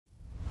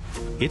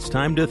It's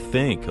time to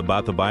think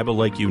about the Bible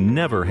like you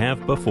never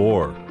have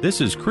before.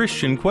 This is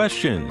Christian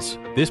Questions.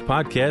 This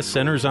podcast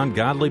centers on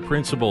godly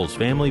principles,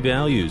 family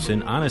values,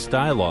 and honest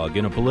dialogue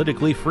in a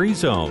politically free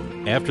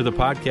zone. After the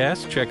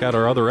podcast, check out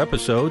our other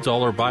episodes,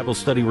 all our Bible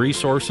study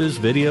resources,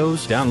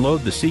 videos,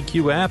 download the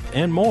CQ app,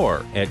 and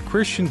more at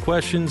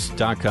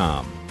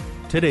ChristianQuestions.com.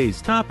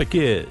 Today's topic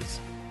is,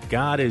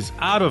 God is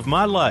out of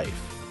my life.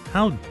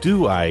 How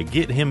do I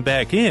get him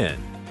back in?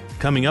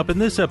 Coming up in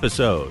this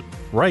episode,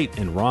 right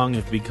and wrong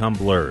have become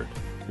blurred.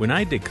 When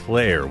I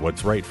declare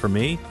what's right for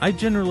me, I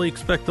generally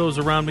expect those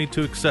around me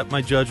to accept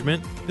my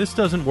judgment. This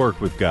doesn't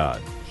work with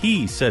God.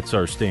 He sets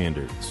our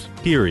standards,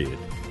 period.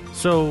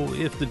 So,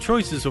 if the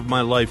choices of my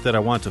life that I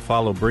want to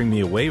follow bring me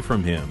away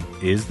from him,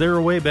 is there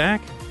a way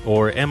back?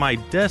 Or am I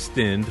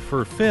destined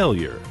for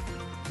failure?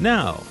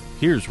 Now,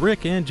 here's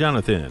Rick and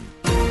Jonathan.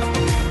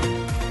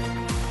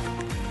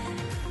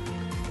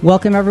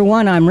 Welcome,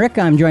 everyone. I'm Rick.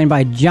 I'm joined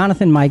by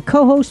Jonathan, my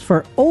co-host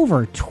for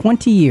over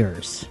 20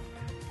 years.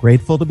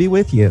 Grateful to be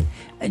with you.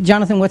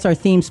 Jonathan, what's our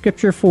theme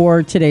scripture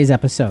for today's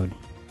episode?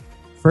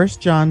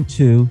 1 John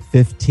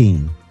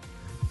 2:15.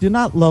 Do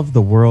not love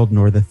the world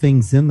nor the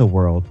things in the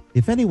world.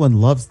 If anyone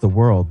loves the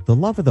world, the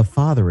love of the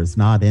Father is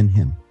not in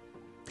him.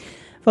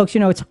 Folks,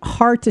 it's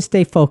hard to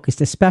stay focused,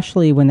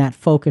 especially when that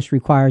focus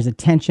requires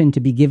attention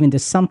to be given to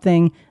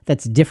something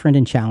that's different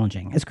and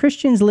challenging. As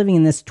Christians living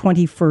in this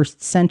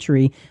 21st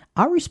century,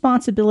 our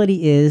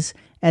responsibility is,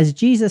 as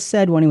Jesus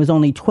said when he was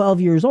only 12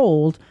 years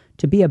old,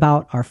 to be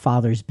about our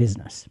Father's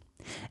business.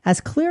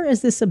 As clear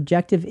as this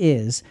objective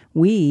is,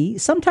 we,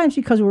 sometimes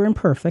because we're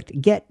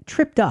imperfect, get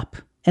tripped up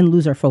and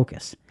lose our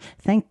focus.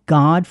 Thank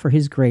God for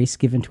his grace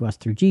given to us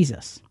through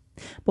Jesus.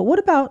 But what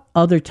about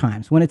other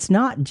times when it's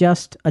not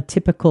just a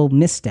typical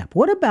misstep?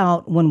 What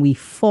about when we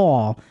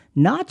fall,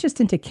 not just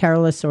into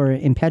careless or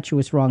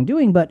impetuous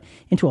wrongdoing, but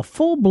into a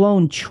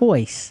full-blown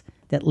choice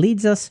that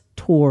leads us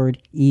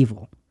toward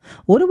evil?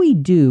 What do we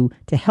do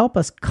to help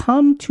us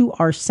come to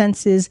our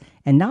senses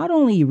and not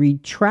only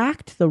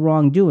retract the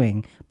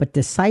wrongdoing, but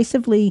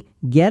decisively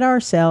get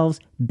ourselves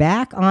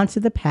back onto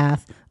the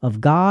path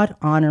of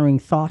God-honoring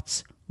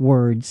thoughts,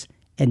 words,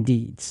 and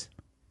deeds?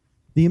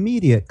 The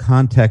immediate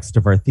context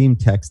of our theme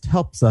text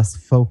helps us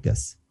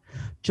focus.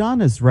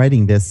 John is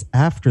writing this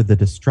after the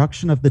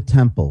destruction of the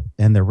temple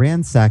and the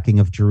ransacking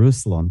of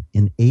Jerusalem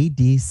in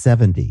AD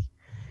 70.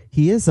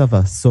 He is of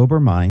a sober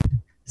mind,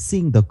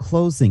 seeing the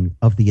closing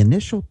of the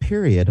initial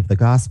period of the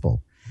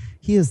gospel.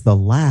 He is the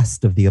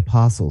last of the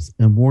apostles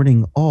and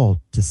warning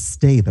all to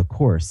stay the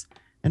course.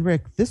 And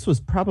Rick, this was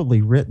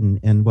probably written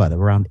in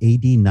around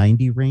AD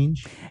 90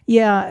 range?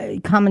 Yeah,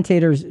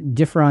 commentators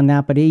differ on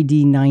that, but AD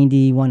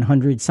 90,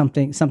 100,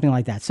 something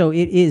like that. So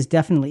it is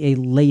definitely a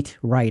late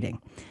writing.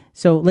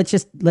 So let's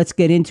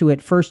get into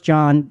it. 1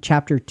 John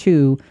chapter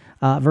 2,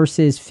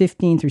 verses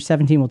 15 through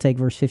 17. We'll take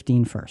verse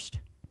 15 first.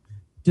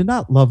 Do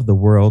not love the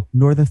world,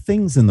 nor the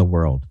things in the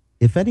world.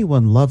 If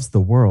anyone loves the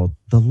world,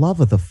 the love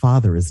of the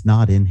Father is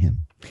not in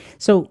him.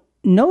 So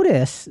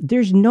notice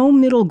there's no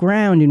middle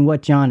ground in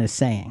what John is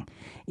saying.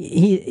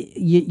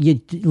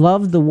 You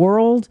love the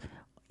world,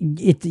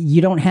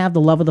 you don't have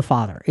the love of the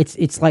Father.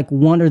 It's like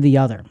one or the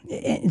other.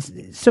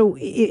 So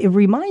it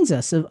reminds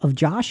us of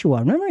Joshua.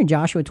 Remember in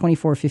Joshua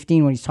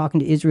 24:15 when he's talking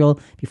to Israel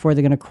before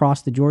they're going to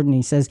cross the Jordan,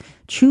 he says,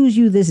 choose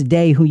you this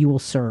day who you will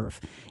serve.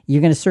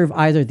 You're going to serve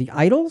either the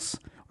idols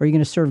or you're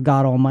going to serve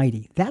God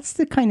Almighty. That's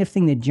the kind of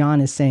thing that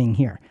John is saying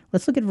here.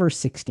 Let's look at verse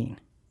 16.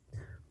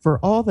 For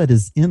all that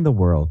is in the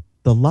world,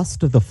 the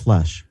lust of the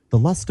flesh, the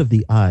lust of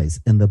the eyes,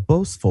 and the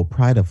boastful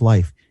pride of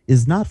life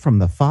is not from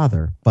the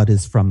Father, but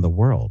is from the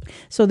world.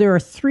 So there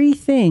are three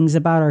things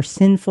about our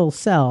sinful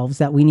selves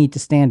that we need to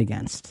stand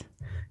against.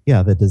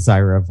 Yeah, the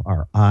desire of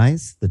our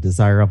eyes, the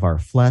desire of our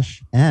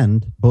flesh,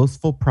 and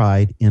boastful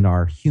pride in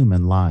our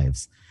human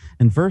lives.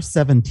 And verse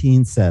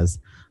 17 says,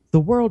 the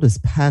world is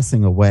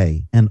passing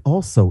away, and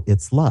also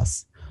its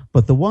lusts,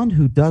 but the one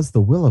who does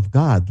the will of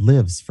God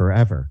lives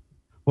forever.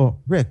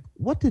 Well, Rick,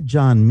 what did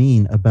John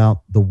mean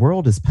about the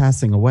world is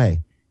passing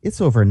away?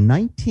 It's over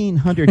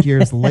 1,900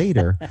 years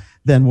later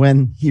than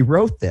when he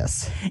wrote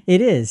this.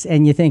 It is.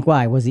 And you think,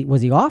 why? Was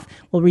he off?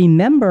 Well,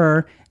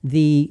 remember,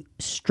 the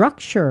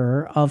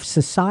structure of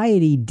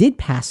society did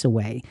pass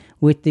away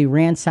with the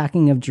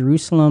ransacking of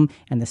Jerusalem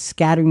and the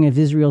scattering of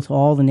Israel to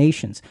all the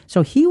nations.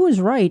 So he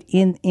was right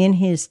in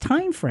his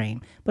time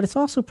frame, but it's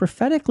also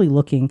prophetically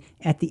looking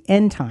at the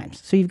end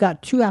times. So you've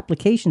got two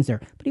applications there,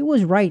 but he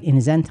was right in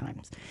his end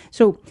times.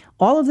 So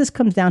all of this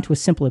comes down to a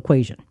simple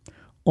equation.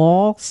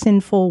 All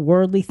sinful,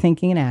 worldly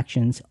thinking and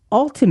actions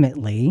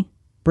ultimately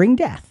bring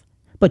death,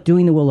 but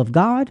doing the will of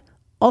God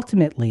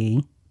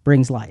ultimately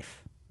brings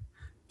life.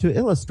 To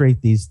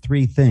illustrate these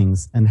three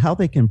things and how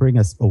they can bring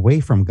us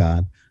away from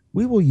God,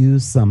 we will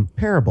use some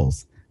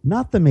parables,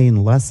 not the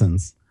main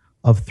lessons,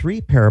 of three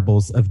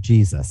parables of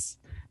Jesus.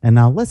 And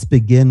now let's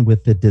begin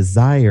with the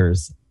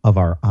desires of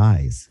our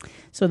eyes.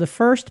 So the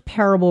first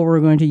parable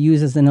we're going to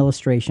use as an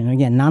illustration,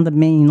 again, not the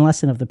main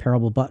lesson of the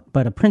parable,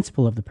 but a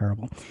principle of the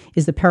parable,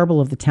 is the parable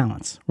of the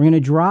talents. We're going to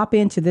drop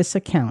into this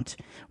account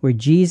where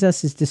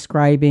Jesus is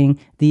describing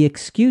the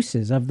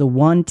excuses of the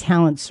 1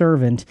 talent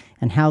servant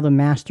and how the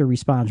master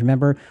responds.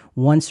 Remember,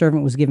 one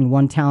servant was given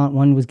 1 talent,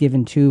 one was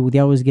given 2, the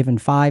other was given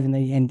 5, and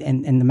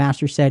the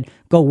master said,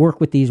 "Go work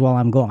with these while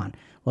I'm gone."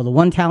 Well, the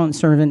 1 talent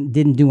servant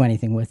didn't do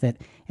anything with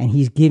it, and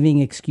he's giving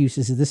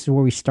excuses. This is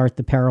where we start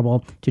the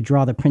parable to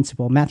draw the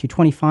principle. Matthew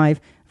 25,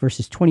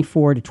 verses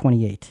 24 to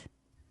 28.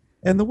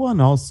 And the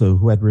one also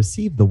who had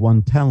received the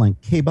 1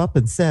 talent came up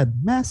and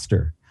said,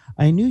 "Master,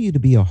 I knew you to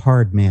be a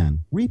hard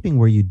man, reaping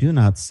where you do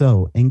not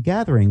sow, and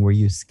gathering where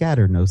you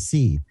scatter no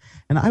seed.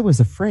 And I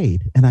was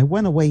afraid, and I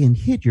went away and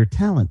hid your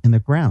talent in the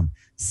ground.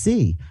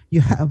 See,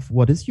 you have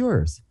what is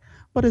yours."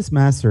 But his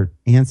master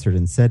answered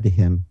and said to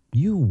him,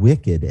 "You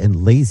wicked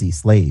and lazy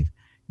slave,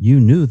 you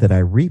knew that I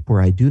reap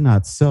where I do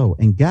not sow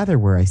and gather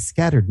where I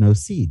scattered no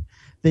seed.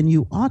 Then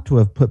you ought to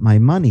have put my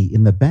money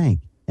in the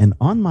bank, and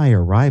on my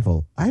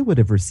arrival I would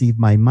have received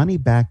my money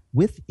back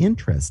with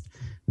interest.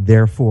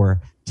 Therefore,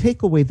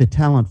 take away the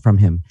talent from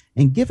him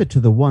and give it to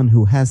the one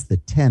who has the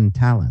 10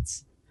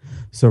 talents.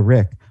 So,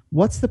 Rick,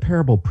 what's the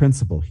parable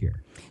principle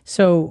here?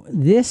 So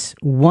this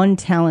 1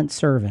 talent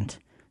servant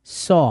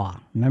saw,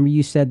 remember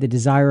you said the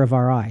desire of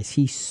our eyes,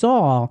 he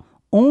saw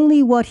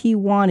only what he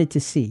wanted to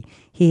see.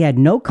 He had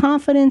no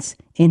confidence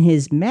in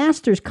his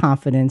master's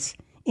confidence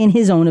in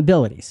his own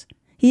abilities.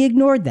 He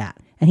ignored that,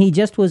 and he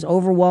just was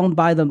overwhelmed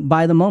by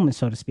the moment,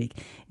 so to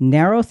speak.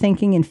 Narrow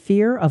thinking and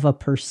fear of a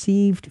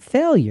perceived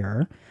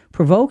failure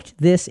provoked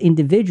this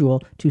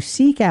individual to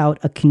seek out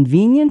a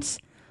convenient,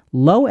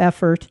 low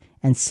effort,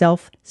 and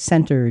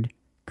self-centered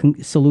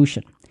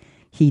solution.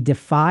 He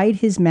defied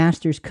his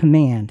master's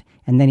command,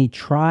 and then he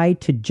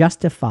tried to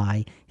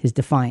justify his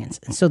defiance.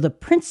 And so the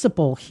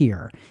principle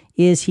here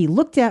is he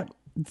looked at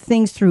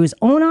things through his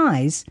own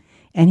eyes,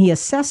 and he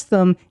assessed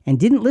them and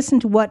didn't listen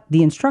to what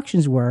the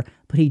instructions were,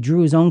 but he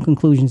drew his own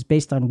conclusions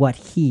based on what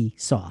he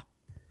saw.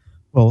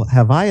 Well,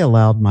 have I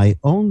allowed my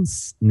own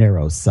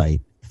narrow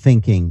sight,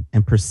 thinking,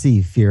 and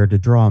perceived fear to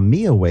draw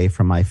me away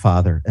from my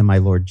Father and my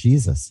Lord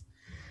Jesus?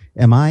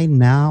 Am I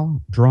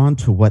now drawn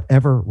to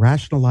whatever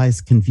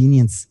rationalized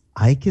convenience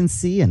I can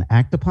see and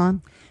act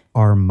upon?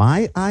 Are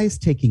my eyes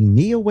taking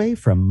me away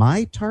from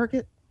my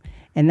target?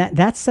 And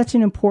that's such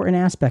an important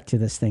aspect to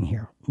this thing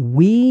here.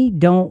 We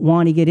don't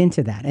want to get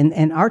into that.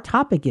 And our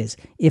topic is,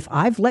 if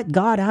I've let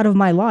God out of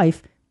my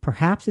life,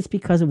 perhaps it's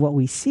because of what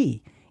we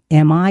see.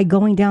 Am I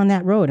going down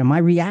that road? Am I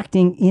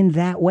reacting in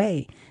that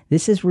way?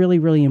 This is really,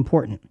 really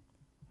important.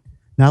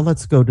 Now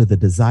let's go to the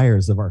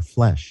desires of our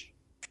flesh.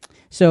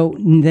 So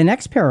the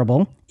next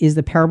parable is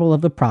the parable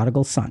of the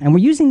prodigal son. And we're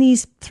using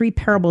these 3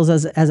 parables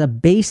as a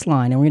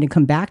baseline, and we're going to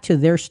come back to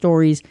their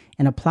stories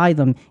and apply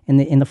them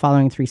in the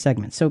following 3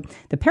 segments. So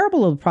the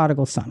parable of the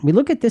prodigal son, we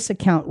look at this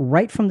account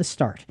right from the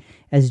start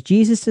as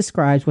Jesus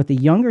describes what the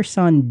younger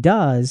son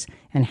does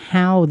and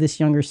how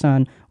this younger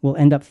son will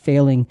end up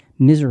failing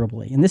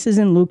miserably. And this is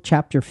in Luke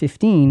chapter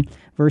 15,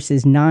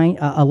 verses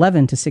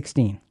 11 to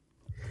 16.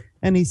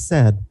 And he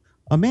said,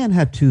 "A man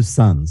had 2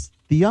 sons.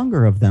 The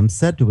younger of them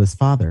said to his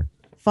father,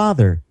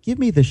 'Father, give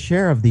me the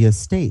share of the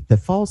estate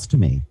that falls to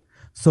me.'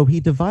 So he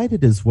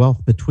divided his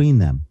wealth between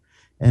them.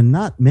 And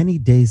not many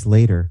days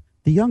later,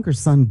 the younger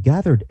son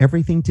gathered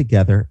everything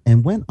together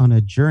and went on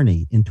a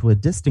journey into a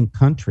distant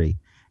country,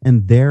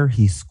 and there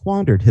he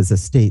squandered his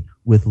estate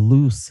with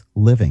loose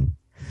living.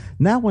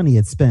 Now when he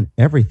had spent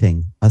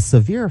everything, a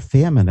severe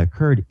famine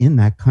occurred in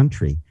that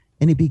country,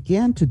 and he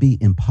began to be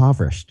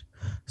impoverished.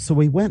 So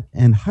he went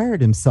and hired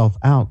himself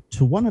out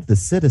to one of the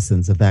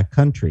citizens of that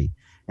country,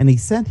 and he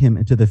sent him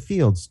into the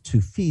fields to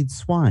feed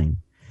swine.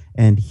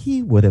 And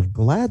he would have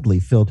gladly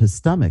filled his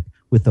stomach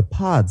with the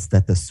pods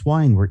that the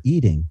swine were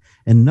eating,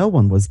 and no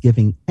one was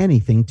giving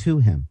anything to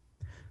him."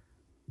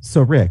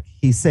 So Rick,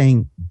 he's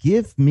saying,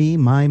 give me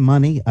my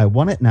money. I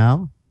want it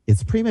now.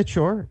 It's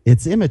premature,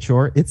 it's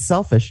immature, it's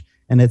selfish,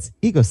 and it's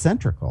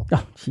egocentrical.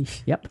 Oh,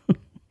 geez, yep.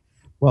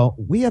 Well,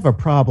 we have a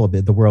problem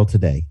in the world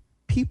today.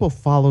 People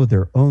follow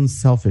their own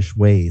selfish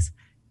ways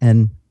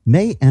and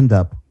may end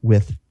up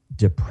with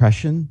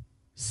depression,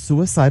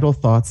 suicidal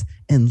thoughts,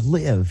 and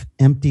live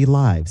empty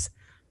lives.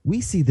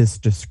 We see this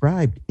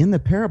described in the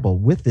parable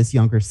with this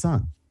younger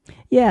son.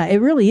 Yeah,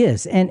 it really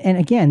is. And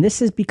again,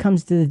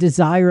 becomes the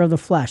desire of the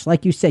flesh.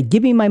 Like you said,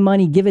 give me my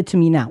money, give it to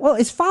me now. Well,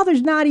 his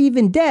father's not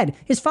even dead.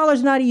 His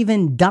father's not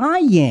even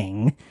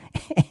dying.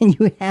 And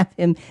you have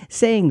him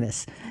saying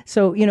this.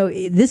 So,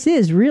 this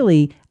is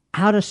really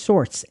out of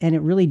sorts. And it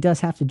really does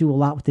have to do a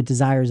lot with the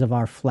desires of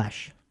our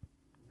flesh.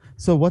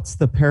 So what's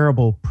the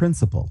parable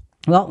principle?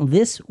 Well,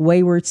 this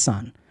wayward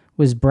son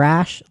was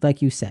brash,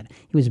 like you said.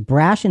 He was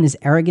brash in his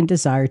arrogant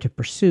desire to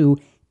pursue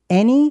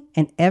any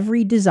and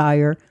every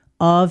desire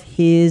of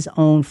his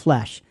own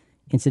flesh,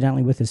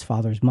 incidentally with his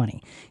father's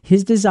money.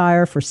 His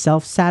desire for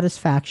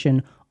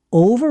self-satisfaction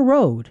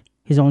overrode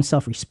his own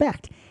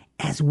self-respect,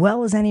 as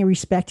well as any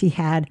respect he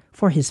had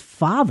for his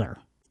father.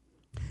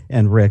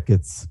 And Rick,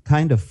 it's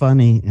kind of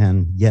funny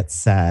and yet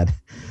sad.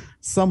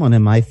 Someone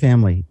in my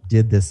family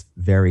did this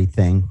very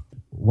thing.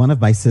 One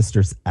of my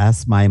sisters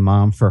asked my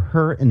mom for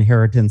her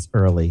inheritance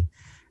early,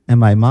 and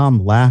my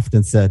mom laughed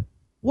and said,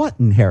 "What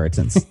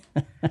inheritance?"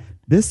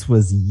 This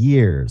was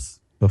years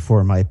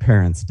before my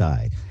parents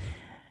died.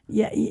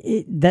 Yeah,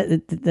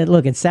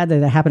 look, it's sad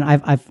that happened.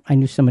 I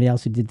knew somebody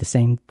else who did the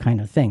same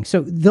kind of thing.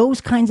 So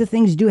those kinds of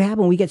things do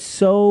happen. We get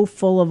so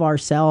full of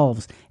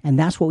ourselves, and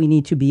that's what we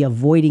need to be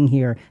avoiding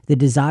here. The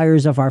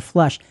desires of our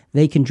flesh,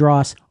 they can draw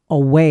us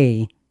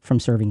away from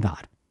serving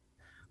God.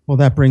 Well,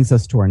 that brings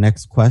us to our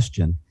next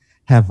question.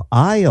 Have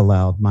I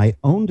allowed my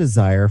own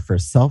desire for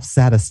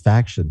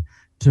self-satisfaction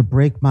to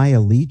break my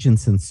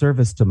allegiance and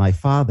service to my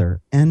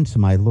Father and to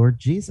my Lord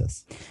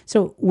Jesus?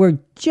 So we're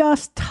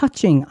just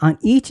touching on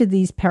each of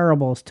these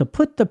parables to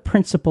put the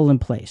principle in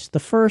place. The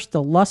first,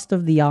 the lust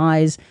of the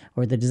eyes,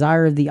 or the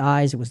desire of the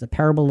eyes, it was the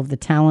parable of the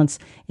talents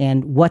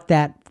and what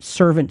that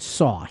servant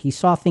saw. He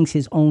saw things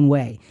his own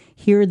way.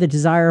 Here, the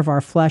desire of our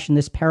flesh in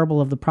this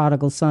parable of the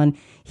prodigal son,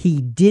 he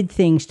did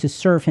things to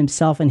serve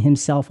himself and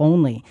himself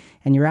only.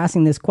 And you're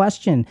asking this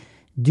question,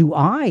 do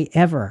I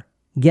ever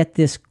get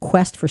this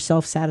quest for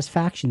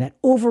self-satisfaction that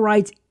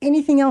overrides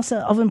anything else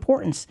of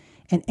importance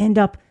and end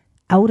up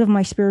out of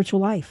my spiritual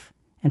life?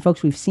 And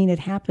folks, we've seen it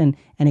happen,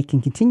 and it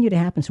can continue to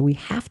happen. So we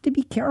have to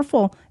be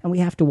careful, and we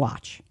have to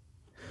watch.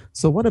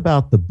 So what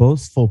about the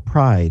boastful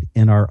pride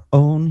in our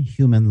own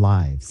human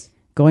lives?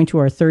 Going to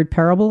our third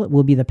parable, it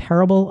will be the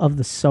parable of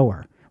the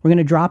sower. We're going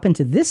to drop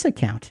into this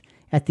account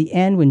at the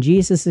end when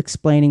Jesus is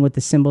explaining what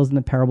the symbols in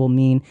the parable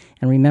mean.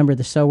 And remember,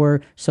 the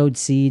sower sowed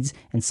seeds,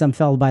 and some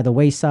fell by the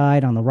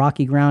wayside, on the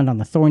rocky ground, on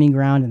the thorny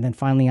ground, and then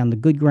finally on the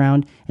good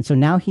ground. And so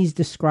now he's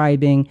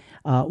describing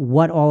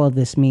what all of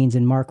this means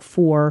in Mark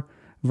 4,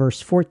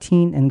 verse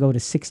 14, and go to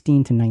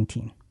 16 to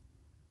 19.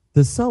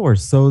 The sower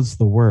sows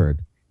the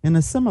word. In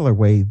a similar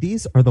way,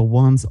 these are the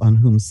ones on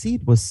whom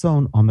seed was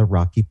sown on the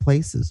rocky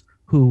places,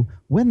 who,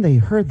 when they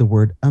heard the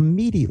word,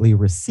 immediately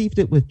received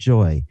it with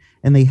joy,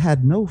 and they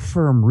had no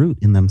firm root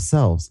in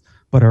themselves,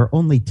 but are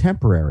only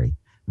temporary.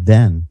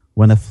 Then,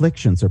 when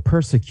afflictions or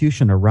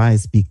persecution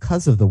arise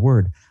because of the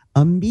word,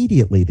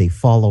 immediately they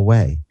fall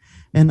away.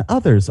 And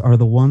others are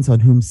the ones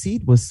on whom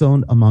seed was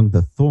sown among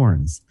the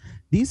thorns.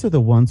 These are the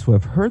ones who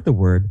have heard the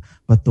word,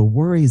 but the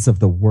worries of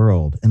the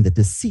world and the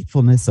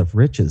deceitfulness of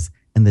riches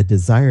and the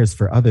desires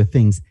for other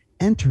things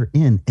enter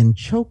in and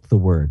choke the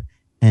word,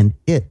 and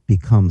it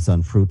becomes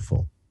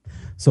unfruitful.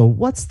 So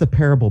what's the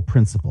parable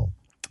principle?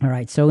 All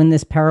right, so in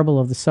this parable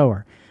of the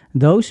sower,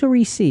 those who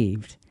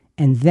received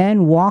and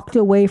then walked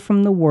away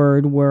from the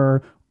word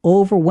were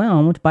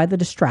overwhelmed by the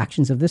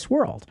distractions of this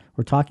world.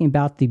 We're talking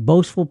about the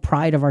boastful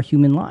pride of our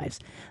human lives.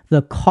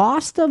 The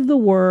cost of the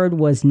word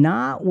was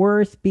not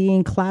worth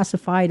being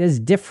classified as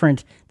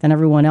different than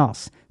everyone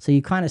else. So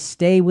you kind of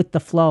stay with the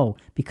flow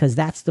because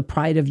that's the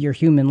pride of your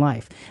human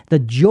life. The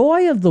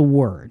joy of the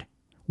word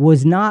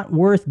was not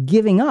worth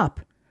giving up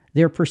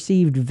their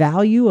perceived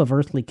value of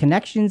earthly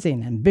connections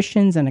and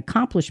ambitions and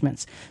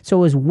accomplishments.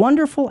 So as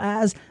wonderful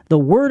as the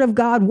word of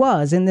God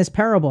was in this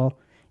parable,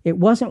 it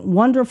wasn't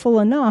wonderful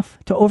enough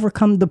to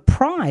overcome the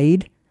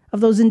pride of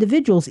those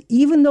individuals,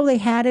 even though they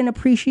had an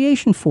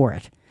appreciation for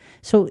it.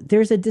 So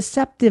there's a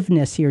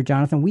deceptiveness here,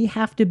 Jonathan, we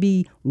have to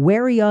be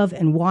wary of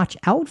and watch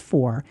out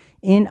for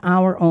in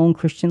our own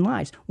Christian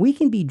lives. We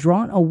can be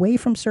drawn away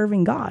from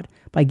serving God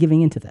by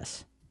giving into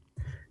this.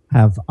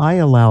 Have I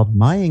allowed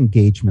my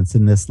engagements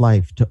in this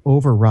life to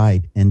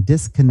override and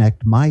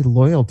disconnect my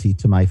loyalty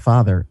to my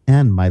Father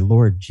and my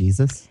Lord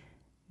Jesus?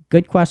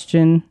 Good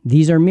question.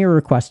 These are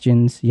mirror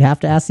questions. You have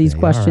to ask these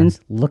questions,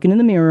 looking in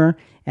the mirror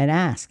and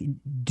ask,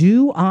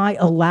 do I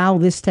allow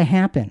this to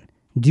happen?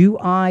 Do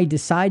I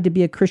decide to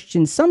be a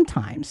Christian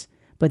sometimes,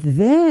 but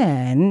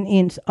then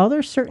in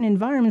other certain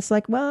environments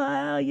like, well,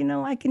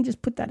 I can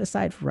just put that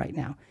aside for right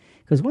now.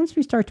 Because once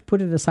we start to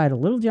put it aside a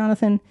little,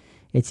 Jonathan,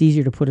 it's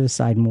easier to put it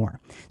aside more.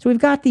 So we've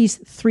got these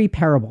three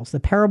parables: the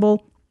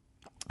parable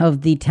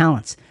of the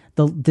talents,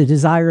 the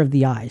desire of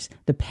the eyes,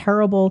 the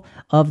parable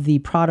of the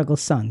prodigal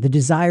son, the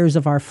desires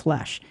of our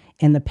flesh,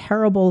 and the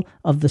parable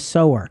of the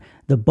sower,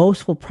 the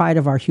boastful pride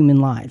of our human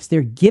lives.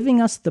 They're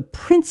giving us the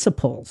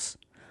principles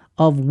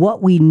of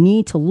what we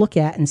need to look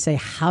at and say,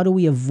 how do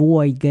we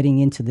avoid getting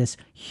into this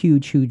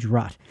huge, huge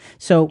rut?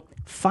 So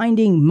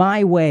finding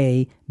my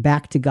way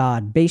back to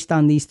God based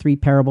on these three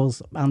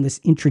parables, on this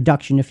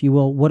introduction, if you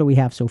will, what do we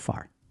have so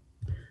far?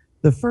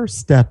 The first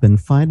step in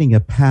finding a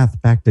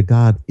path back to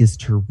God is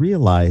to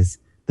realize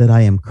that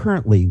I am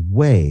currently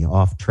way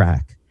off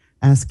track,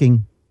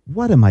 asking,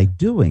 what am I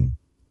doing?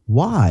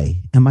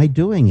 Why am I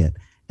doing it?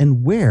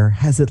 And where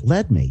has it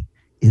led me?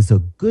 Is a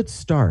good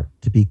start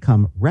to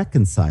become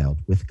reconciled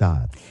with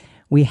God.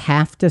 We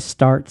have to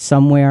start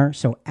somewhere,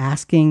 so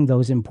asking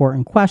those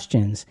important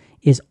questions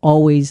is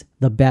always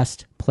the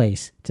best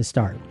place to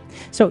start.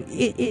 So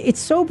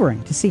it's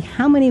sobering to see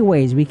how many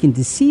ways we can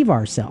deceive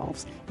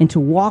ourselves into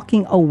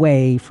walking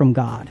away from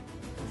God.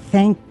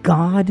 Thank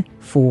God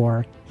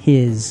for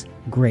His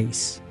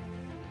grace.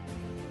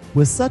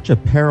 With such a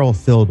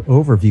peril-filled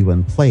overview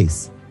in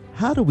place,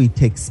 how do we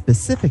take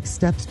specific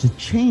steps to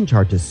change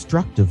our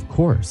destructive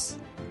course?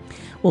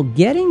 Well,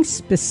 getting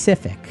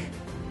specific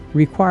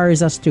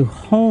requires us to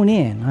hone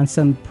in on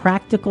some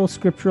practical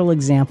scriptural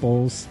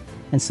examples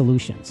and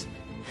solutions.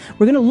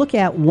 We're going to look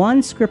at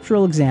one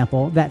scriptural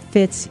example that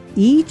fits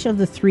each of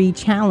the three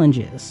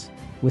challenges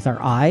with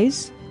our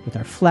eyes, with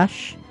our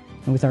flesh,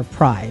 and with our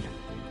pride.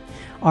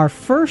 Our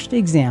first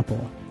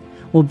example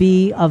will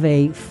be of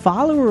a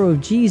follower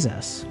of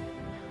Jesus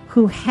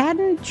who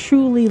hadn't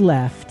truly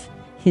left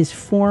his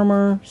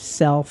former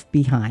self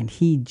behind.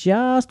 He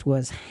just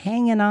was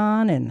hanging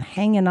on,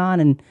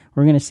 and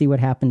we're going to see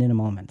what happened in a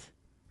moment.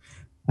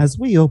 As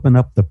we open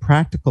up the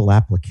practical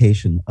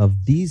application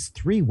of these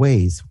three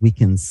ways we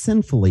can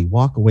sinfully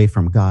walk away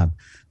from God,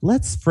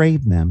 let's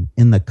frame them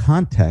in the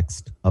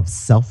context of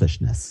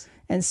selfishness.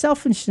 And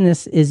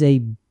selfishness is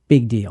a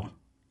big deal.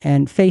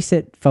 And face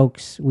it,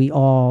 folks, we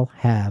all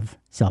have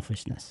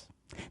selfishness.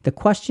 The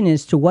question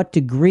is, to what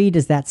degree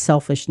does that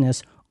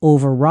selfishness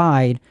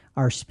override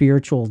our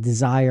spiritual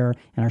desire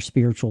and our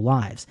spiritual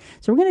lives?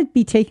 So we're going to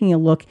be taking a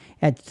look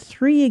at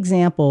three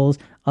examples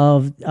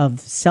of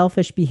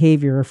selfish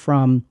behavior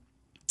from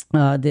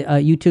the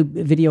YouTube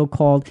video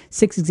called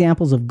 6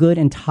 Examples of Good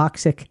and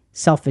Toxic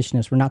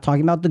Selfishness. We're not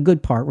talking about the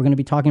good part. We're going to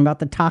be talking about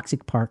the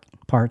toxic part.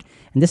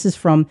 And this is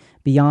from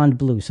Beyond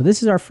Blue. So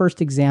this is our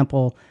first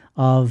example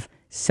of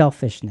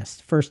selfishness,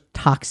 first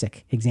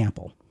toxic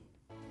example.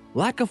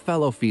 Lack of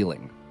fellow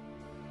feeling.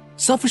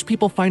 Selfish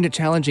people find it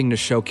challenging to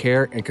show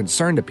care and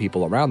concern to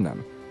people around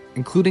them,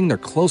 including their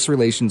close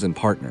relations and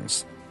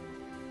partners.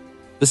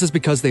 This is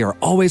because they are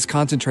always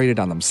concentrated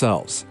on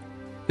themselves.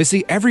 They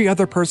see every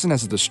other person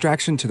as a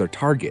distraction to their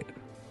target,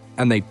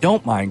 and they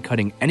don't mind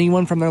cutting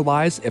anyone from their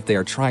lives if they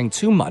are trying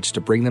too much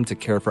to bring them to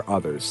care for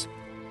others.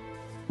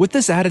 With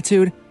this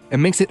attitude, it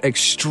makes it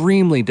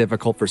extremely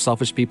difficult for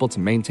selfish people to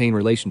maintain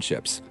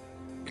relationships,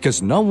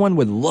 because no one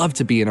would love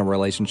to be in a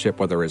relationship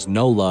where there is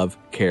no love,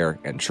 care,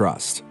 and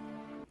trust.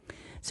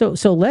 So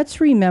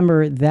let's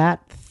remember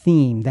that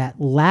theme,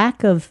 that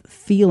lack of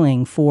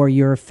feeling for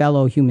your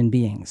fellow human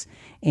beings.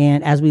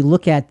 And as we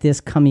look at this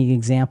coming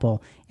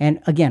example, and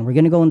again, we're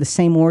going to go in the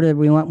same order that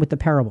we went with the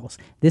parables.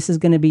 This is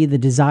going to be the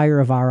desire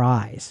of our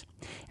eyes.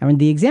 And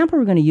the example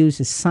we're going to use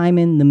is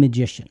Simon the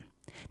magician.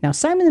 Now,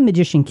 Simon the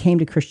magician came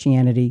to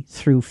Christianity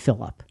through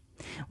Philip.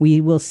 We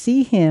will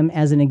see him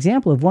as an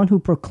example of one who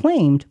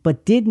proclaimed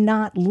but did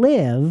not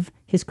live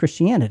his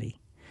Christianity.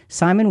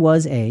 Simon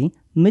was a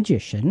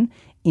magician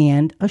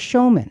and a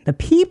showman. The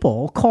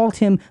people called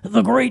him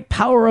the great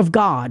power of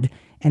God,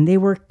 and they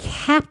were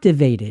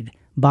captivated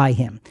by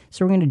him.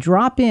 So we're going to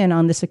drop in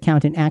on this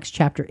account in Acts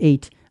chapter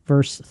 8,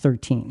 verse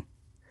 13.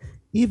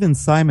 Even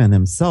Simon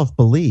himself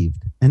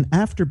believed, and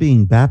after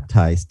being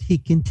baptized, he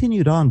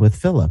continued on with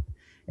Philip.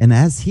 And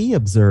as he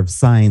observed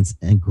signs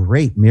and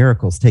great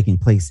miracles taking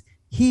place,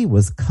 he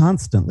was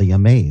constantly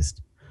amazed.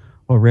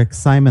 Well, Rick,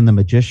 Simon the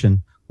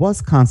magician was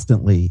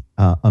constantly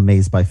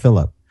amazed by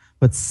Philip.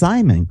 But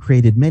Simon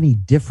created many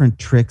different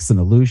tricks and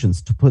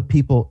illusions to put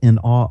people in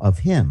awe of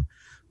him.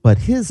 But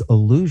his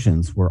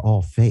illusions were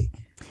all fake.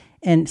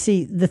 And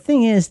see, the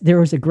thing is,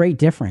 there was a great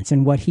difference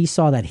in what he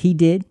saw that he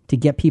did to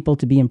get people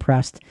to be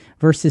impressed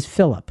versus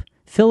Philip.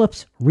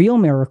 Philip's real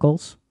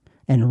miracles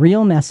and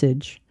real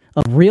message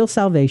of real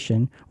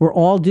salvation were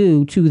all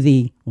due to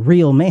the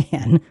real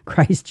man,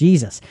 Christ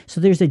Jesus. So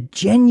there's a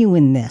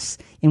genuineness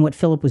in what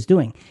Philip was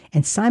doing.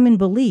 And Simon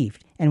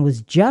believed and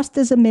was just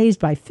as amazed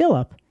by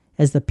Philip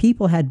as the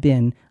people had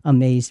been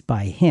amazed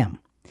by him.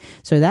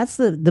 So that's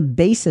the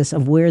basis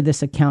of where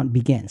this account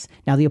begins.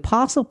 Now, the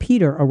Apostle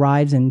Peter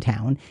arrives in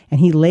town, and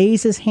he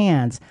lays his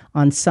hands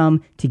on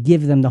some to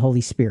give them the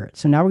Holy Spirit.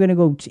 So now we're going to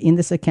go in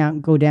this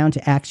account, go down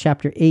to Acts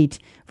chapter 8,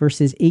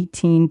 verses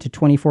 18 to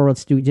 24.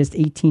 Let's do just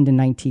 18 to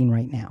 19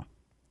 right now.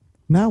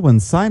 Now when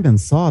Simon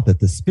saw that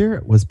the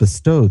Spirit was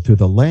bestowed through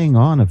the laying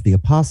on of the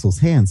apostles'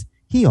 hands,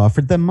 he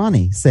offered them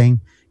money,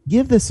 saying,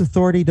 "Give this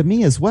authority to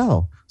me as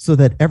well, so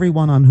that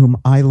everyone on whom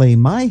I lay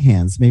my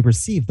hands may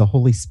receive the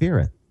Holy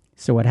Spirit."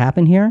 So what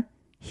happened here?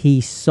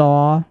 He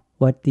saw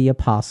what the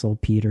Apostle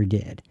Peter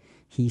did.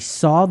 He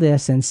saw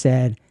this and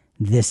said,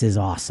 this is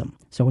awesome.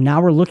 So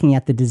now we're looking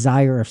at the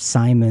desire of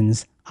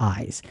Simon's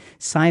eyes.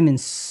 Simon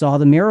saw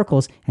the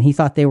miracles and he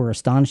thought they were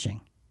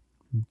astonishing.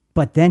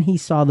 But then he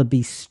saw the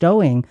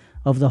bestowing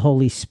of the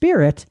Holy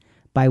Spirit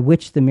by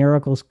which the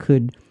miracles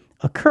could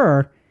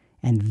occur.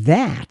 And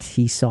that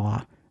he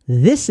saw,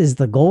 this is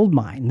the gold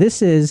mine.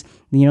 This is,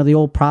 the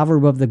old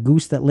proverb of the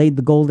goose that laid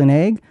the golden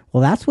egg.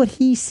 Well, that's what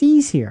he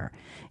sees here.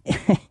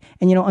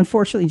 And,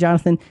 unfortunately,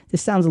 Jonathan,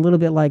 this sounds a little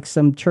bit like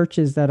some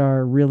churches that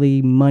are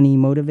really money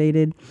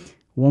motivated.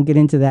 Won't get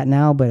into that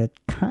now, but it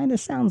kind of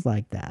sounds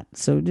like that.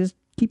 So just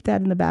keep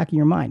that in the back of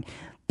your mind.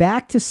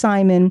 Back to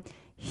Simon,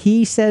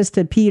 he says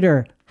to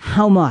Peter,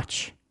 how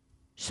much?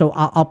 So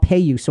I'll pay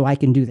you so I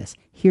can do this.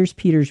 Here's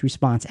Peter's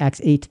response,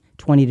 Acts 8,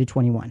 20 to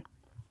 21.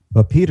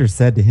 But Peter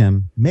said to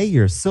him, "May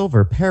your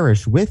silver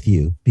perish with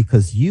you,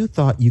 because you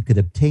thought you could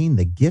obtain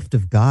the gift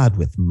of God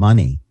with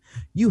money.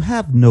 You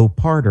have no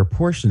part or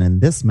portion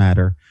in this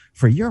matter,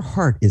 for your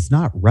heart is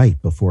not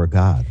right before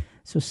God."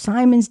 So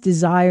Simon's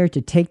desire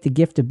to take the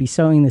gift of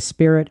bestowing the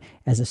Spirit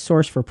as a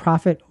source for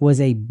profit was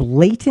a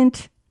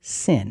blatant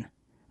sin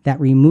that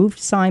removed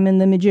Simon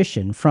the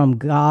magician from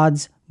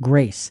God's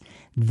grace.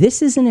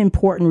 This is an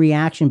important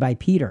reaction by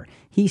Peter.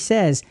 He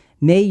says,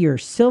 "May your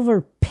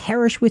silver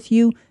perish with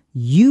you.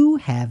 You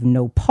have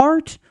no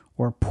part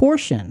or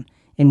portion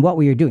in what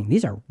we are doing."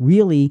 These are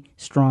really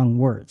strong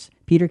words.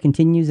 Peter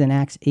continues in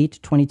Acts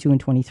 8:22 and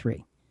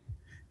 23.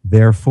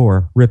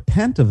 Therefore,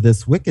 repent of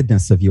this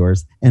wickedness of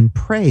yours and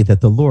pray that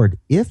the Lord,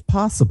 if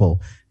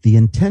possible, the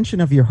intention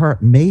of your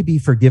heart may be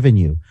forgiven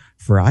you.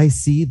 For I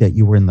see that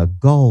you were in the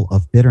gall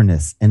of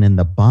bitterness and in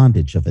the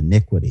bondage of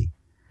iniquity.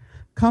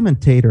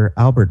 Commentator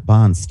Albert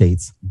Bond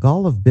states,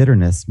 gall of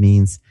bitterness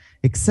means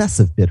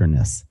excessive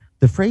bitterness.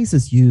 The phrase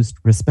is used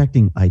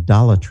respecting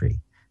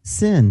idolatry.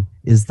 Sin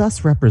is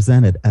thus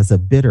represented as a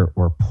bitter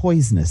or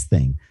poisonous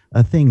thing,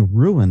 a thing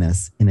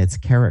ruinous in its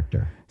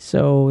character.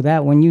 So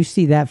that when you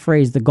see that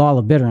phrase, the gall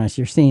of bitterness,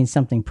 you're seeing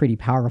something pretty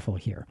powerful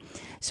here.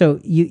 So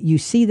you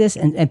see this,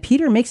 and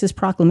Peter makes this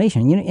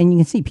proclamation, and you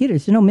can see Peter,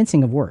 there's no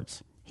mincing of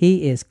words.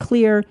 He is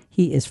clear,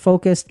 he is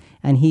focused,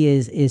 and he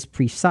is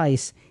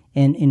precise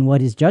in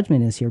what his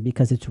judgment is here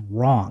because it's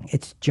wrong.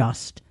 It's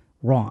just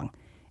wrong.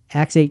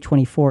 Acts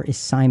 8:24 is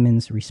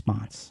Simon's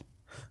response.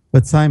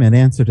 But Simon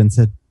answered and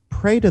said,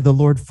 "Pray to the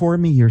Lord for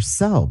me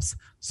yourselves,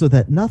 so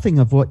that nothing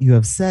of what you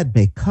have said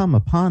may come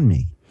upon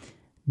me."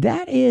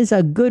 That is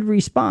a good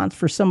response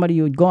for somebody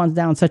who had gone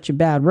down such a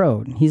bad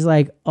road. He's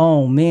like,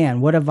 oh man,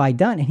 what have I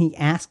done? And he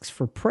asks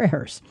for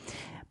prayers.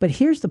 But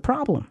here's the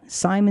problem.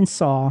 Simon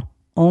saw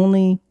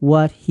only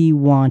what he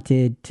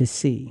wanted to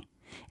see.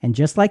 And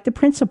just like the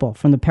principle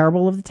from the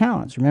parable of the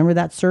talents, remember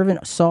that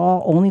servant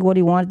saw only what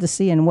he wanted to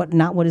see and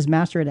not what his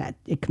master had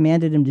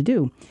commanded him to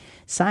do.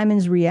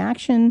 Simon's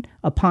reaction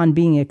upon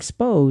being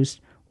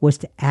exposed was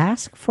to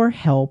ask for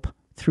help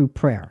through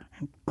prayer.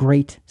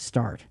 Great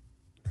start.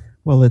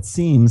 Well, it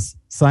seems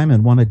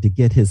Simon wanted to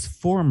get his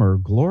former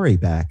glory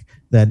back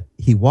that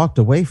he walked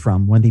away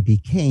from when he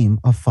became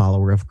a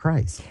follower of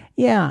Christ.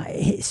 Yeah,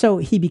 so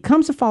he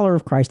becomes a follower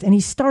of Christ, and he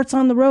starts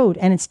on the road,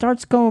 and it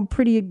starts going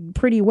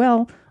pretty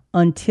well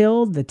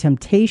until the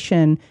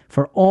temptation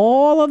for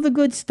all of the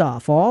good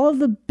stuff, all of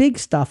the big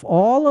stuff,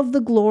 all of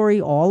the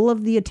glory, all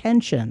of the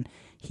attention,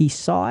 he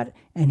saw it,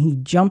 and he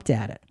jumped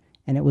at it.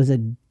 And it was a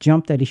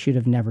jump that he should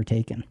have never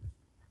taken.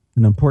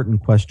 An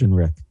important question,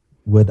 Rick.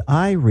 Would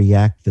I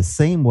react the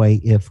same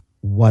way if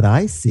what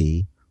I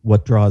see,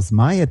 what draws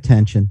my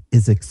attention,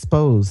 is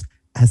exposed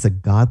as a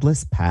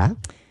godless path?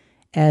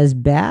 As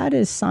bad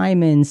as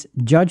Simon's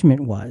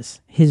judgment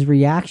was, his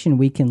reaction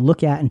we can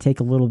look at and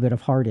take a little bit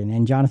of heart in.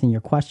 And Jonathan,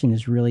 your question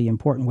is really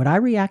important. Would I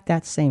react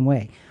that same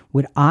way?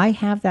 Would I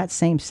have that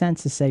same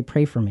sense to say,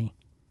 pray for me?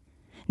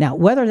 Now,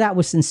 whether that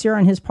was sincere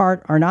on his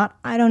part or not,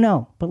 I don't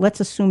know. But let's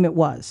assume it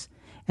was.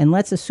 And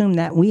let's assume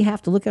that we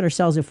have to look at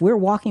ourselves. If we're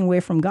walking away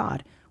from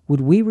God, would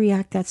we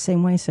react that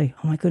same way and say,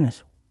 oh my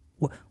goodness,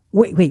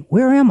 wait,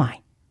 where am I?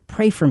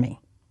 Pray for me.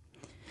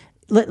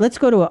 Let's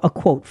go to a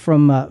quote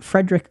from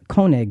Friedrich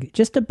Koenig,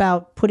 just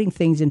about putting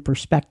things in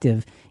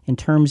perspective in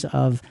terms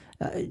of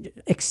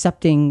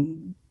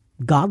accepting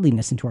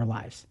godliness into our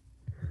lives.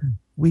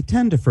 We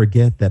tend to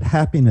forget that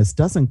happiness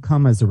doesn't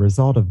come as a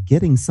result of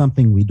getting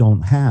something we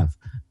don't have,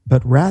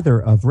 but rather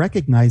of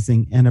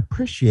recognizing and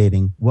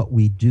appreciating what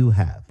we do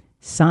have.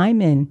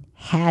 Simon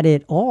had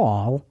it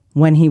all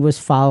when he was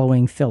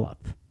following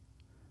Philip,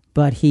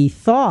 but he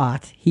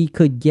thought he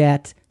could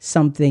get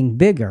something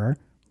bigger,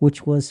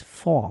 which was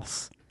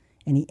false,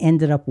 and he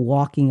ended up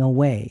walking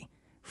away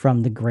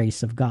from the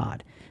grace of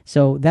God.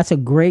 So that's a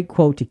great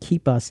quote to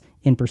keep us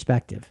in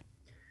perspective.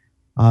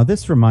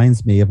 This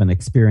reminds me of an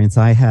experience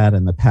I had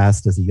in the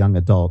past as a young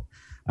adult.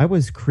 I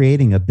was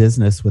creating a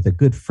business with a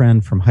good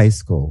friend from high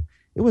school.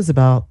 It was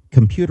about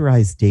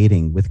computerized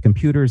dating with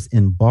computers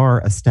in bar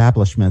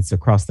establishments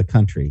across the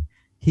country.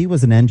 He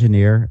was an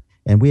engineer,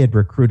 and we had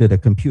recruited a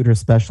computer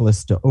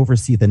specialist to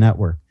oversee the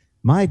network.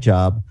 My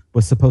job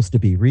was supposed to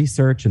be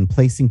research and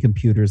placing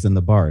computers in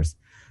the bars.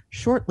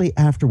 Shortly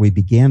after we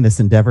began this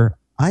endeavor,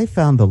 I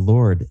found the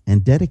Lord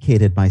and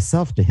dedicated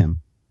myself to him.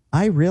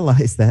 I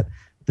realized that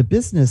the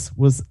business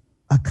was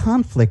a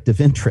conflict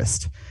of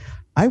interest.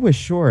 I was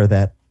sure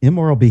that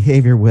immoral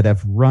behavior would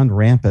have run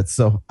rampant,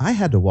 so I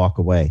had to walk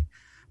away.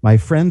 My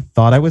friend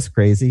thought I was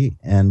crazy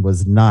and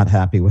was not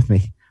happy with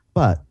me,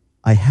 but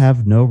I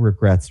have no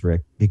regrets,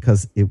 Rick,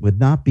 because it would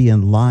not be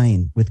in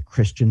line with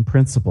Christian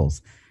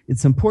principles.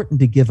 It's important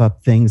to give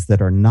up things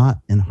that are not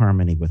in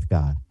harmony with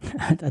God.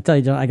 I tell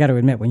you, John, I got to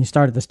admit, when you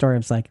started the story, I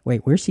was like,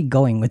 wait, where's he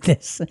going with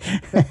this?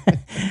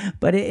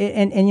 But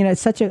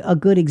it's such a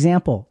good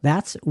example.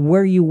 That's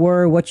where you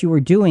were, what you were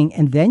doing.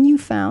 And then you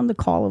found the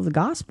call of the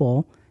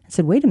gospel and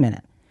said, wait a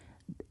minute,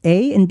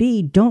 A and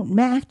B don't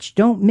match,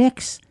 don't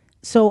mix.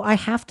 So I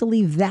have to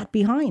leave that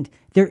behind.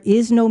 There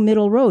is no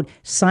middle road.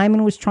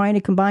 Simon was trying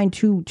to combine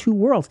two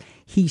worlds.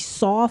 He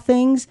saw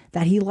things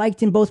that he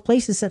liked in both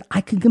places, said,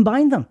 I could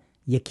combine them.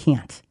 You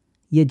can't.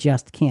 You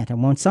just can't.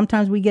 And when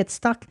sometimes we get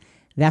stuck,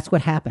 That's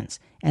what happens.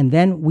 And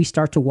then we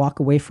start to walk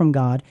away from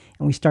God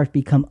and we start to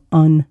become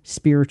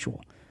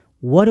unspiritual.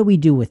 What do we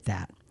do with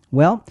that?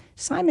 Well,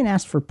 Simon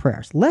asked for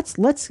prayers.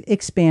 Let's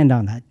expand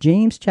on that.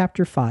 James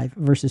chapter 5,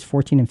 verses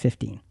 14 and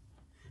 15.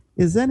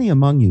 Is any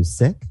among you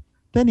sick?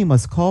 Then he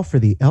must call for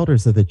the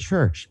elders of the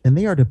church, and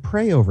they are to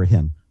pray over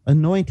him,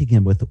 anointing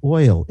him with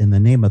oil in the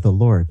name of the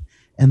Lord.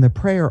 And the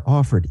prayer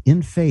offered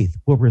in faith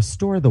will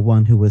restore the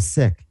one who is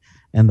sick,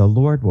 and the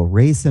Lord will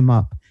raise him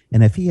up.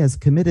 And if he has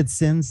committed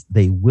sins,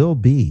 they will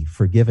be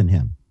forgiven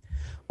him.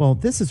 Well,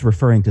 this is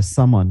referring to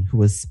someone who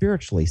was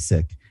spiritually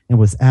sick and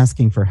was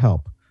asking for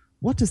help.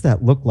 What does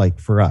that look like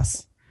for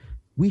us?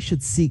 We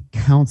should seek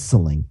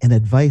counseling and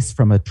advice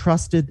from a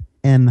trusted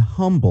and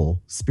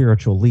humble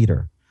spiritual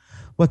leader.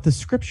 What the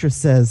scripture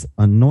says,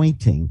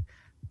 anointing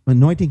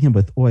him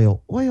with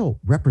oil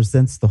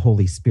represents the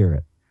Holy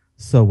Spirit.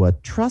 So a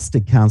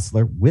trusted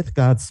counselor with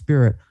God's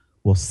Spirit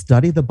will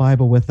study the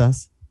Bible with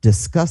us,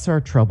 discuss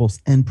our troubles,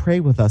 and pray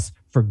with us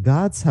for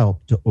God's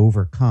help to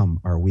overcome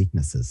our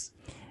weaknesses.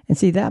 And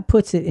see, that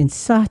puts it in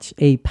such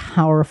a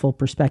powerful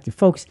perspective.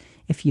 Folks,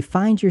 if you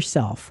find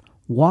yourself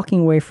walking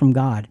away from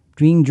God,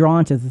 being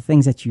drawn to the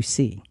things that you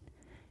see,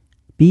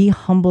 be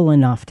humble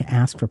enough to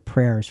ask for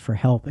prayers for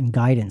help and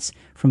guidance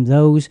from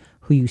those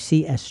who you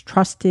see as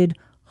trusted,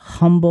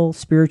 humble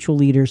spiritual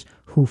leaders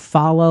who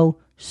follow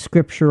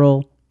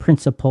scriptural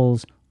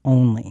principles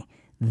only.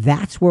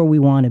 That's where we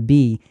want to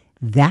be.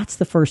 That's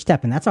the first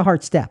step, and that's a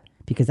hard step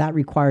because that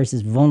requires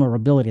this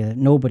vulnerability that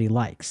nobody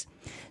likes.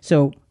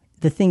 So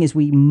the thing is,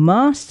 we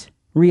must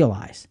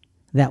realize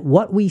that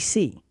what we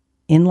see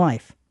in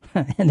life,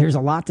 and there's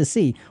a lot to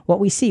see, what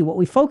we see, what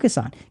we focus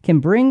on, can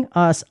bring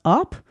us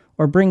up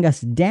or bring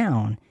us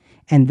down,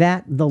 and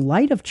that the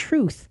light of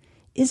truth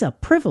is a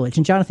privilege.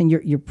 And Jonathan,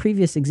 your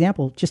previous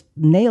example just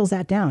nails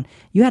that down.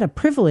 You had a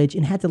privilege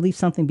and had to leave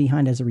something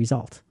behind as a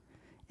result.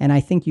 And I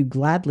think you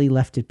gladly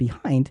left it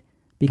behind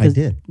because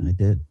I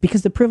did.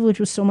 Because the privilege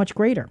was so much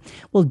greater.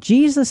 Well,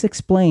 Jesus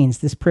explains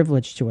this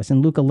privilege to us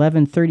in Luke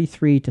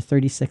 11:33 to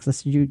 36.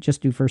 Let's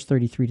just do verse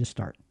 33 to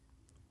start.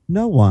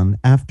 No one,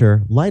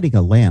 after lighting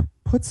a lamp,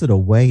 puts it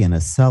away in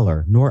a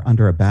cellar nor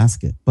under a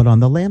basket, but on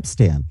the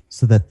lampstand,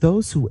 so that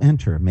those who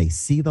enter may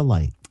see the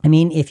light. I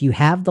mean, if you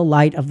have the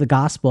light of the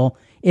gospel,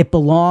 it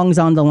belongs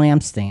on the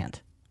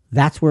lampstand.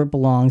 That's where it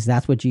belongs.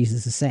 That's what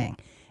Jesus is saying.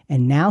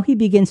 And now he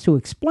begins to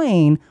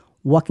explain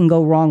what can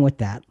go wrong with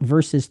that.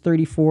 Verses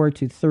 34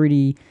 to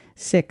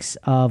 36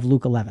 of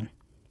Luke 11.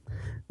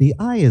 The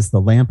eye is the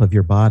lamp of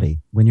your body.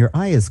 When your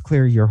eye is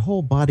clear, your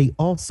whole body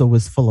also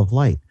is full of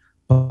light.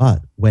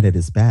 But when it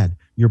is bad,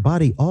 your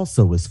body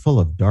also is full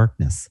of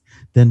darkness.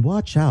 Then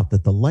watch out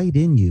that the light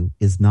in you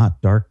is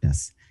not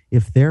darkness.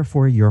 If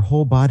therefore your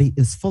whole body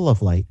is full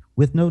of light,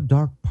 with no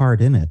dark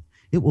part in it,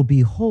 it will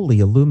be wholly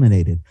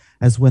illuminated,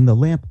 as when the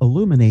lamp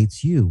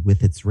illuminates you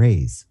with its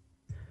rays.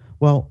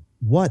 Well,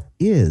 what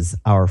is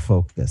our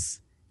focus?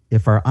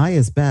 If our eye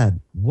is bad,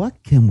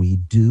 what can we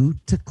do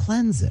to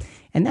cleanse it?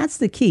 And that's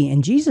the key.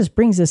 And Jesus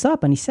brings this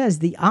up and he says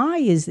the eye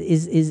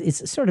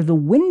is sort of the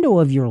window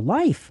of your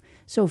life.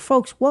 So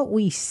folks, what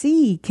we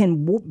see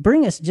can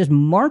bring us, just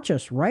march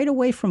us right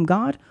away from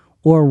God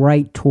or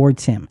right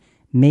towards him.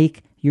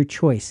 Make your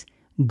choice.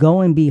 Go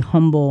and be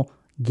humble.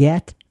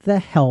 Get the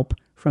help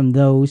from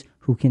those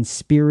who can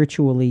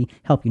spiritually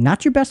help you.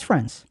 Not your best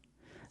friends.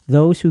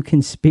 Those who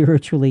can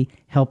spiritually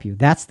help you.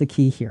 That's the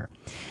key here.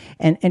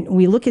 And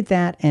we look at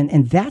that,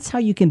 and that's how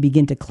you can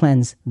begin to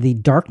cleanse the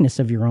darkness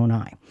of your own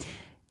eye.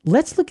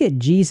 Let's look at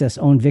Jesus'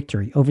 own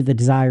victory over the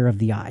desire of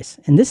the eyes.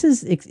 And this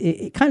is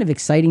kind of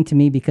exciting to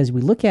me because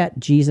we look at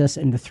Jesus,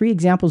 and the three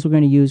examples we're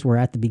going to use were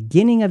at the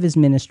beginning of his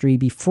ministry,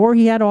 before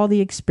he had all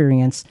the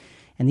experience.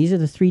 And these are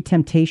the three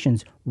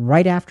temptations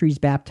right after he's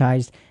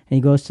baptized and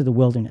he goes to the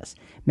wilderness.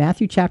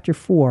 Matthew chapter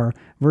 4,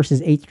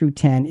 verses 8 through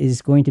 10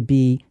 is going to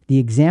be the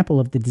example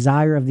of the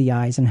desire of the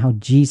eyes and how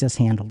Jesus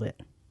handled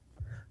it.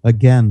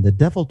 Again, the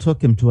devil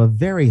took him to a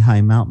very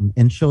high mountain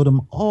and showed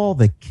him all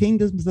the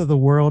kingdoms of the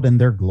world and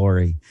their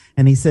glory.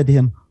 And he said to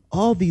him,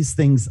 all these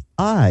things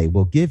I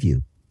will give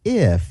you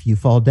if you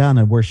fall down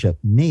and worship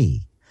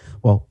me.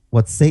 Well,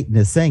 what Satan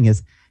is saying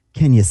is,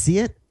 can you see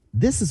it?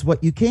 This is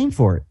what you came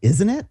for,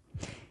 isn't it?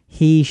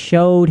 He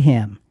showed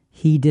him.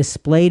 He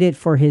displayed it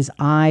for his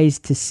eyes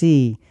to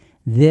see.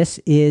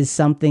 This is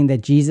something that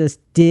Jesus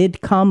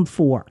did come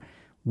for.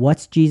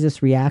 What's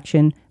Jesus'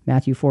 reaction?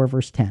 Matthew 4,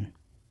 verse 10.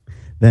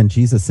 Then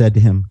Jesus said to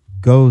him,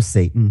 go,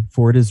 Satan,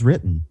 for it is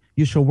written,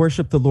 you shall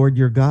worship the Lord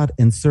your God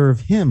and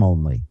serve him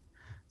only.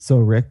 So,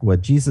 Rick,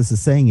 what Jesus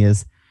is saying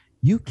is,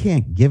 you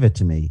can't give it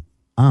to me.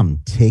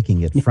 I'm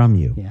taking it from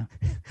you. Yeah.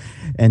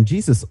 And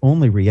Jesus'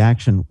 only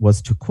reaction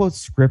was to quote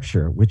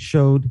scripture, which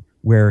showed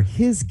where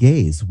his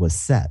gaze was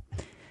set.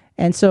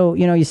 And so,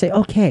 you say,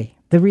 okay,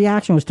 the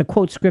reaction was to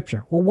quote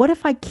scripture. Well, what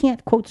if I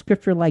can't quote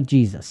scripture like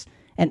Jesus?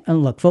 And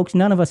look, folks,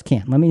 none of us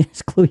can. Let me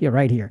just clue you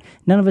right here.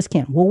 None of us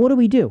can. Well, what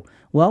do?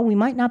 Well, we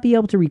might not be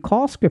able to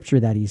recall scripture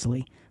that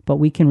easily, but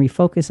we can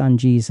refocus on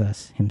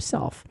Jesus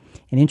himself.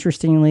 And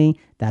interestingly,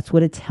 that's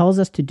what it tells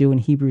us to do in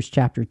Hebrews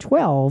chapter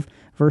 12,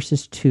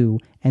 verses 2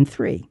 and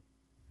 3.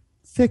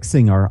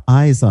 Fixing our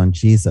eyes on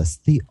Jesus,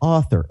 the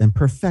author and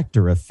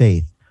perfecter of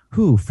faith,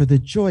 who, for the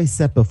joy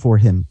set before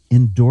him,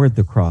 endured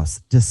the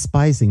cross,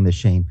 despising the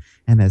shame,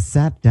 and has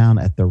sat down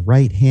at the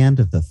right hand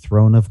of the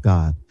throne of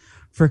God.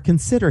 For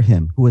consider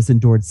him who has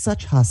endured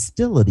such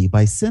hostility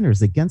by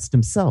sinners against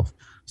himself,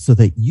 so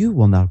that you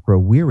will not grow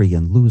weary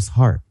and lose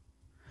heart.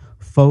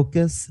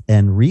 Focus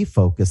and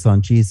refocus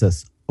on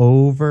Jesus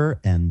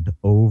over and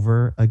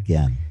over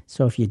again.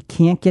 So if you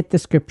can't get the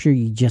scripture,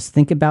 you just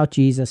think about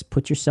Jesus,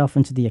 put yourself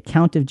into the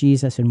account of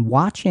Jesus and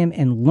watch him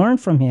and learn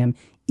from him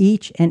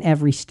each and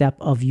every step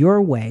of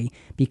your way,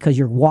 because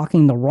you're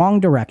walking the wrong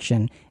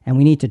direction. And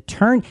we need to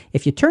turn.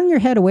 If you turn your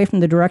head away from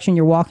the direction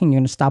you're walking, you're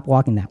going to stop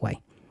walking that way.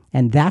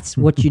 And that's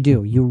what you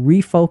do. You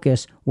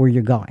refocus where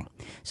you're going.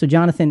 So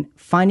Jonathan,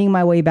 finding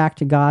my way back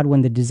to God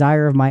when the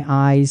desire of my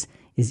eyes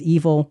is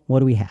evil, what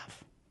do we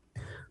have?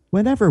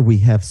 Whenever we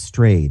have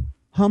strayed,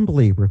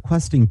 humbly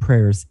requesting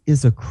prayers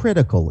is a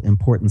critical,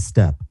 important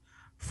step.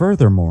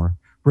 Furthermore,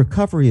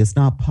 recovery is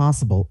not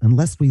possible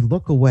unless we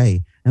look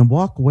away and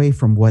walk away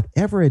from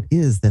whatever it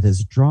is that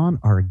has drawn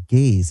our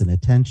gaze and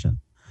attention.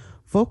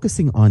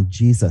 Focusing on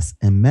Jesus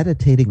and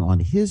meditating on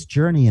his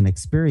journey and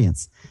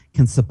experience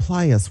can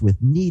supply us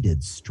with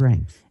needed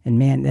strength. And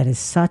man, that is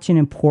such an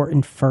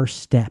important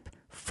first step.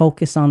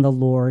 Focus on the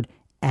Lord,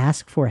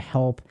 ask for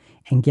help,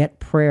 and get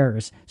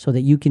prayers so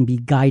that you can be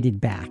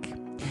guided back.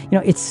 You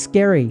know, it's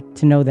scary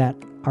to know that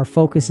our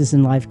focuses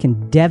in life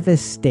can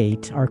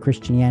devastate our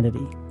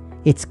Christianity.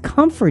 It's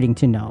comforting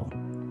to know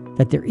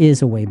that there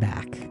is a way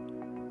back.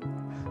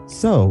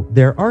 So,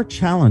 there are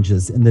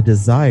challenges in the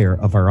desire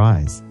of our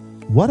eyes.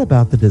 What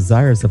about the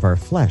desires of our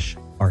flesh,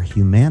 our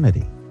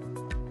humanity?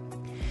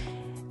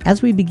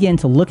 As we begin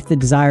to look at the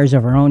desires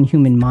of our own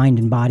human mind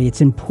and body,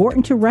 it's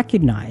important to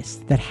recognize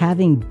that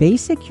having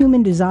basic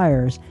human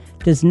desires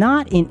does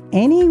not in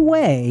any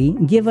way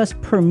give us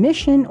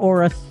permission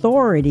or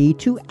authority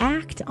to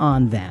act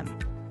on them.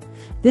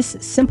 This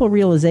simple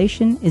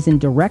realization is in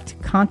direct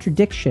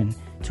contradiction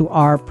to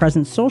our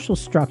present social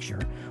structure,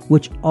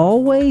 which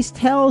always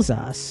tells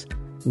us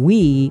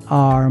we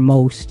are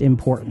most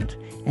important.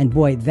 And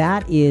boy,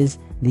 that is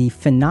the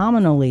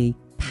phenomenally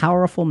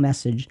powerful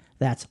message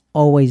that's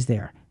always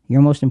there.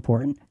 You're most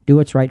important. Do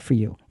what's right for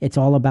you. It's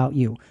all about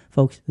you.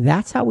 Folks,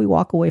 that's how we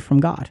walk away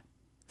from God.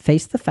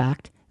 Face the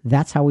fact,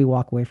 that's how we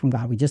walk away from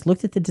God. We just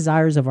looked at the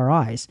desires of our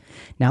eyes.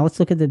 Now let's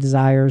look at the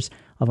desires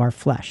of our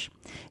flesh.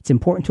 It's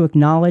important to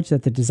acknowledge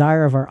that the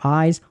desire of our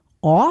eyes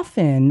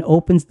often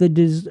opens the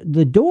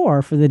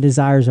door for the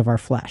desires of our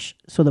flesh.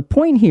 So the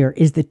point here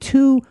is the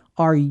two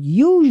are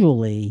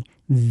usually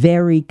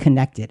very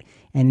connected.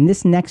 And in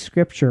this next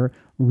scripture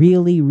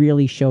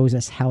really shows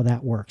us how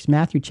that works.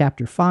 Matthew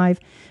chapter 5,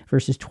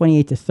 verses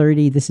 28 to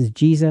 30. This is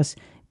Jesus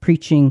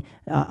preaching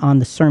on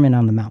the Sermon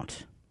on the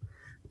Mount.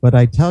 But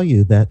I tell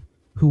you that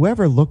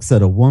whoever looks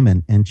at a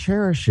woman and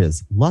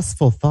cherishes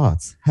lustful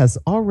thoughts has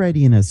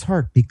already in his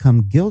heart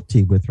become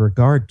guilty with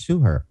regard to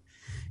her.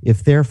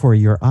 If therefore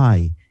your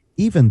eye,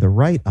 even the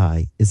right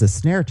eye, is a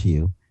snare to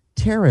you,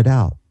 tear it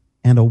out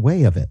and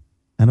away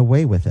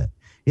with it.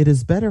 It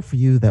is better for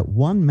you that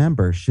one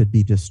member should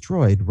be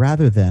destroyed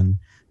rather than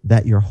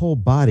that your whole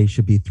body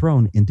should be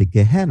thrown into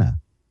Gehenna,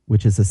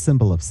 which is a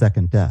symbol of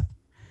second death.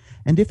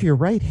 And if your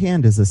right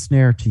hand is a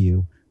snare to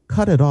you,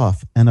 cut it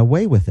off and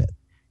away with it.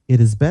 It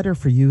is better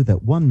for you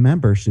that one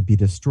member should be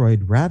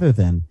destroyed rather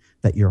than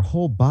that your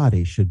whole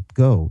body should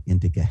go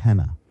into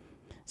Gehenna.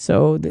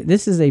 So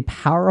this is a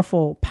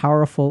powerful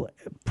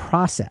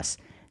process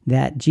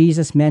that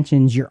Jesus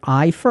mentions. Your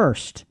eye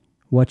first.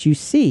 What you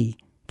see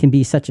can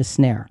be such a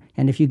snare.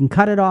 And if you can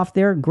cut it off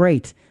there,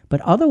 great.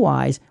 But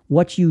otherwise,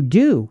 what you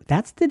do,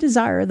 that's the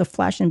desire of the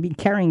flesh and be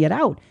carrying it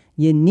out.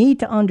 You need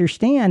to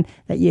understand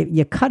that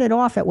you cut it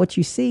off at what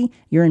you see,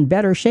 you're in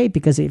better shape,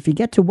 because if you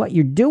get to what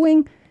you're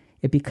doing,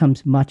 it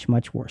becomes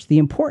much worse. The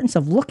importance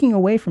of looking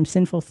away from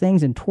sinful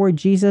things and toward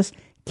Jesus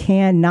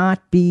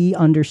cannot be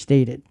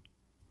understated.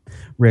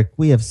 Rick,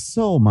 we have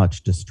so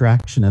much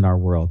distraction in our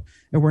world,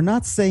 and we're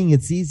not saying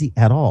it's easy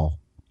at all.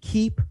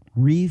 Keep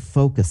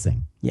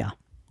refocusing. Yeah.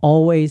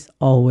 Always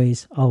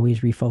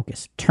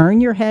refocus.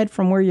 Turn your head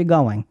from where you're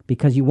going,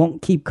 because you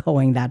won't keep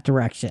going that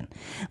direction.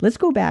 Let's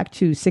go back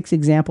to 6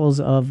 examples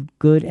of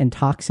good and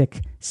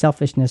toxic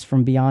selfishness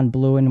from Beyond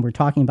Blue, and we're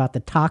talking about the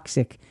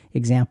toxic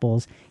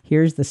examples.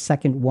 Here's the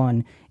second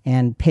one,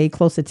 and pay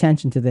close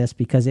attention to this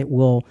because it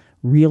will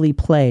really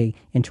play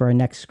into our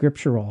next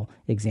scriptural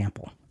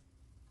example.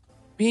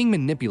 Being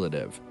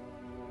manipulative.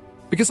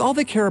 Because all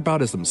they care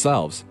about is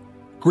themselves.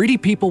 Greedy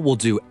people will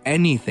do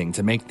anything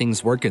to make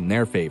things work in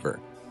their favor.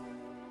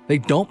 They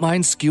don't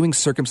mind skewing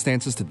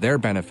circumstances to their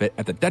benefit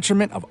at the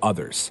detriment of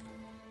others.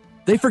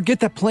 They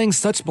forget that playing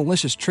such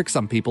malicious tricks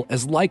on people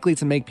is likely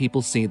to make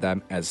people see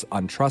them as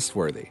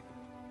untrustworthy.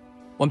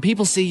 When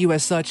people see you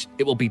as such,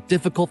 it will be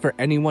difficult for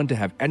anyone to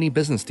have any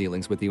business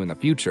dealings with you in the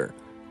future.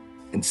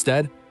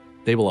 Instead,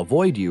 they will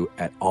avoid you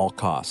at all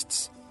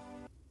costs.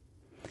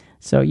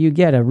 So you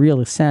get a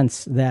real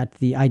sense that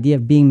the idea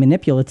of being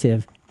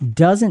manipulative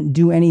doesn't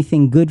do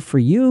anything good for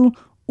you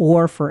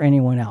or for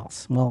anyone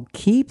else. Well,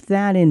 keep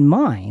that in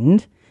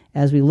mind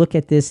as we look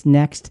at this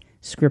next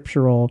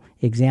scriptural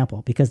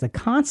example, because the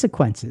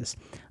consequences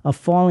of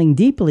falling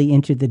deeply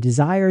into the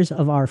desires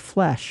of our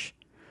flesh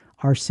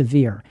are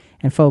severe.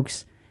 And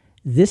folks,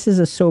 this is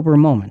a sober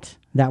moment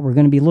that we're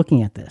going to be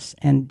looking at this,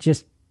 and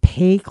just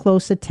pay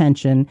close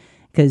attention,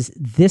 because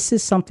this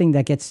is something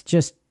that gets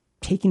just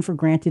taken for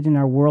granted in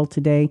our world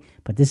today.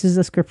 But this is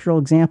a scriptural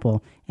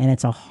example, and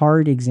it's a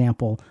hard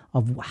example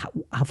of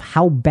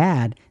how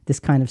bad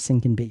this kind of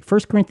sin can be.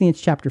 1 Corinthians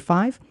chapter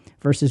 5,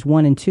 verses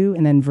 1 and 2,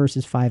 and then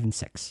verses 5 and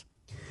 6.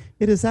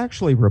 It is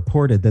actually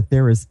reported that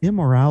there is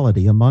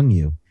immorality among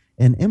you,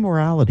 and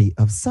immorality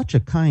of such a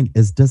kind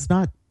as does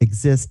not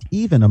exist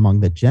even among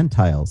the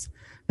Gentiles,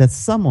 that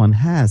someone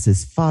has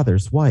his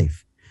father's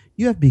wife.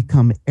 You have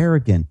become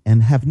arrogant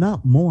and have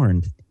not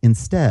mourned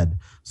instead,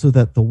 so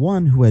that the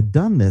one who had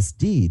done this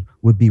deed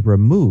would be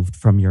removed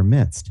from your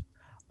midst.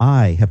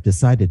 I have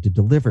decided to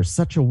deliver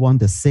such a one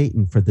to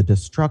Satan for the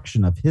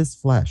destruction of his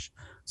flesh,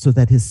 so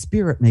that his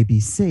spirit may be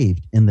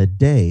saved in the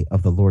day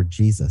of the Lord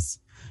Jesus.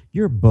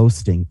 Your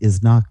boasting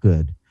is not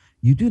good.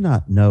 You do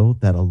not know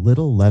that a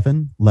little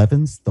leaven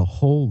leavens the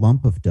whole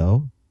lump of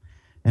dough?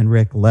 And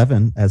Rick,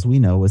 leaven, as we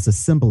know, is a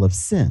symbol of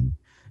sin.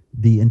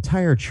 The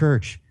entire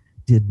church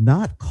did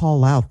not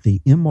call out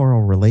the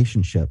immoral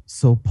relationship,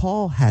 so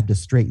Paul had to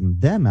straighten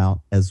them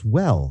out as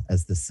well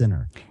as the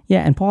sinner.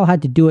 Yeah, and Paul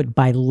had to do it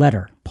by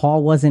letter.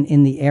 Paul wasn't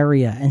in the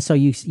area. And so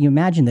you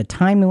imagine the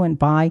time that went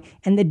by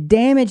and the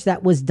damage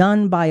that was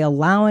done by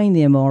allowing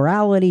the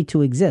immorality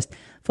to exist.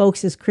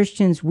 Folks, as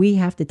Christians, we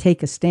have to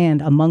take a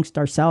stand amongst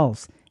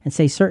ourselves and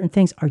say certain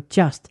things are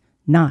just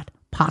not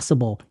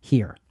possible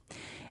here.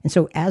 And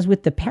so as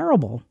with the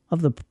parable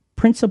of the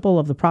principle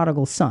of the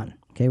prodigal son,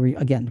 okay,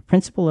 again, the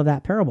principle of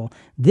that parable,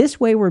 this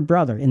wayward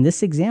brother, in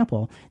this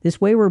example, this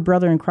wayward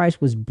brother in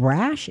Christ was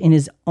brash in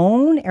his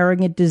own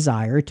arrogant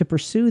desire to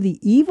pursue the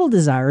evil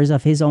desires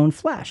of his own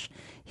flesh.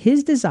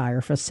 His desire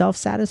for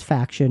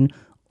self-satisfaction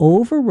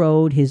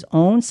overrode his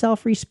own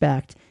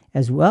self-respect,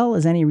 as well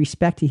as any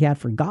respect he had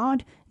for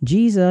God,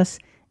 Jesus,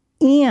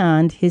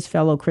 and his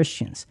fellow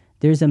Christians.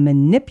 There's a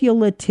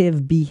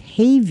manipulative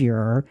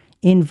behavior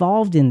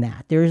involved in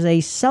that. There's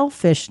a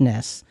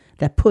selfishness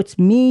that puts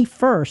me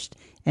first,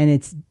 and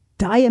it's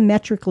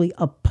diametrically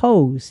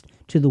opposed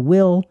to the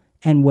will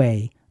and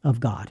way of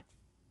God.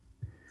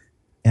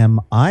 Am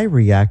I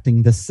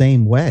reacting the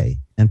same way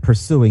and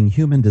pursuing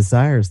human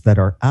desires that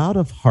are out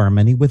of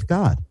harmony with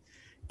God?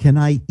 Can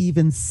I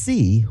even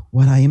see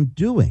what I am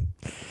doing?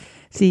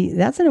 See,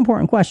 that's an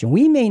important question.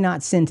 We may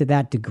not sin to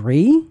that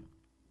degree,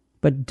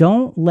 but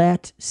don't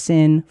let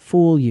sin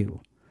fool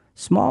you.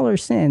 Smaller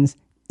sins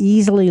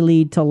easily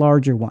lead to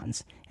larger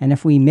ones. And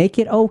if we make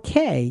it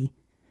okay,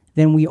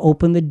 then we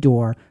open the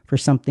door for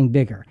something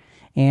bigger.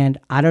 And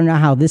I don't know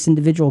how this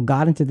individual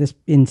got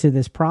into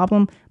this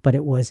problem, but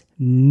it was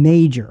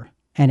major,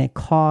 and it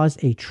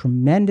caused a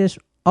tremendous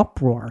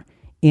uproar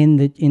in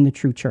the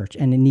true church,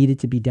 and it needed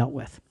to be dealt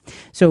with.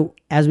 So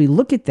as we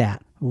look at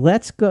that,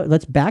 let's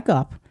back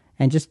up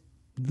and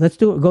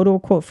go to a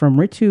quote from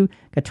Ritu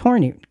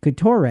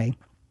Katoore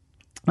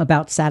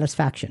about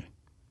satisfaction.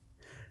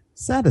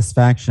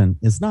 Satisfaction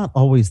is not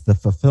always the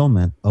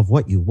fulfillment of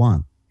what you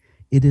want.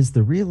 It is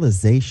the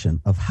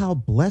realization of how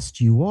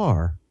blessed you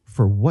are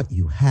for what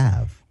you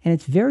have. And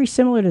it's very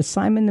similar to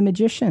Simon the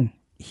magician.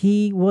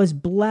 He was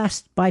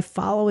blessed by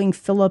following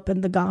Philip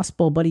and the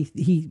gospel, but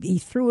he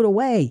threw it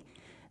away.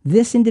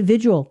 This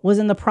individual was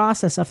in the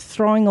process of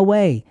throwing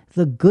away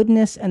the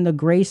goodness and the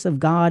grace of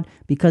God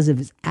because of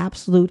his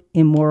absolute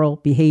immoral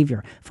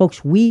behavior.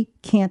 Folks, we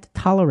can't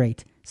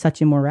tolerate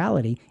such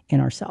immorality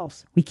in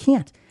ourselves. We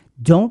can't.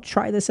 Don't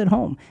try this at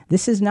home.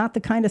 This is not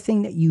the kind of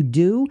thing that you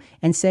do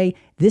and say,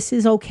 this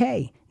is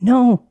okay.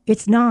 No,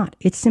 it's not.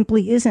 It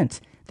simply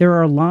isn't. There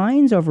are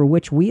lines over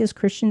which we as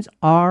Christians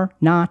are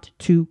not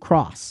to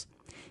cross.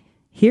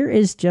 Here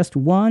is just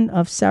one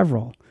of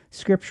several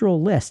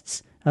scriptural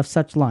lists of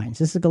such lines.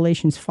 This is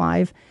Galatians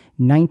 5,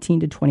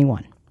 19 to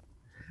 21.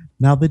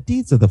 Now the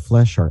deeds of the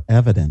flesh are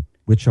evident,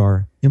 which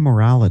are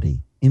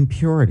immorality,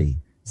 impurity,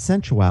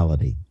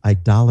 sensuality,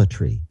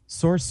 idolatry,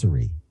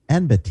 sorcery,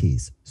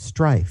 enmities,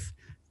 strife,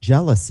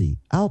 jealousy,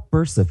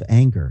 outbursts of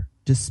anger,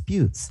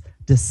 disputes,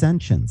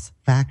 dissensions,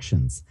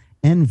 factions,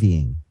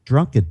 envying,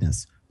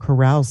 drunkenness,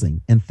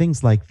 carousing, and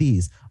things like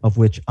these, of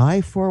which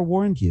I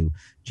forewarned you,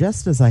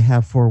 just as I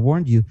have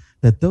forewarned you,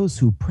 that those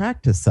who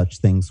practice such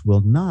things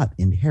will not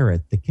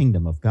inherit the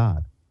kingdom of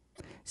God.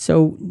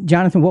 So,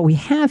 Jonathan, what we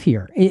have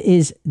here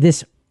is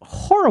this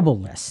horrible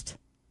list.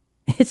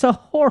 It's a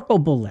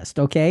horrible list,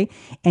 okay?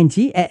 And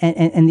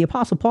the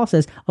Apostle Paul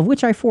says, of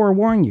which I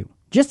forewarn you,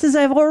 just as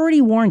I've already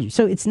warned you.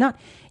 So it's not,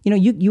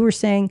 you were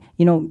saying,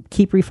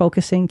 keep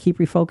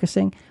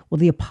refocusing. Well,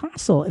 the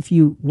apostle, if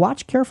you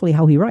watch carefully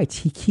how he writes,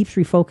 he keeps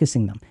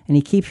refocusing them, and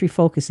he keeps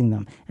refocusing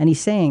them. And he's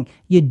saying,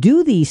 you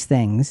do these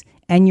things,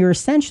 and you're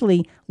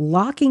essentially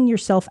locking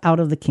yourself out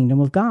of the kingdom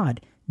of God.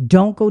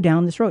 Don't go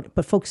down this road.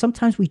 But folks,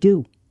 sometimes we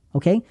do.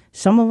 Okay,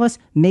 some of us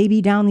may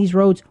be down these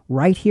roads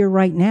right here,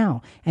 right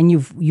now, and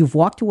you've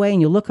walked away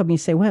and you look up and you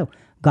say, "Well,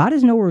 God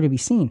is nowhere to be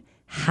seen.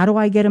 How do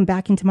I get him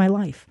back into my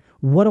life?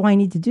 What do I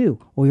need to do?"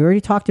 Well, we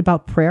already talked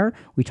about prayer.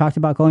 We talked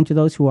about going to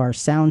those who are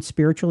sound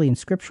spiritually and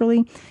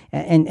scripturally,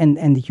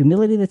 and the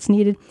humility that's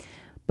needed.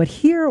 But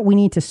here we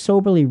need to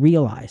soberly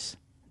realize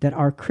that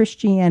our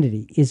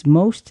Christianity is the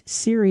most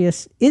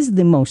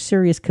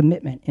serious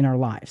commitment in our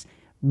lives.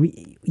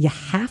 You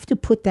have to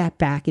put that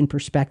back in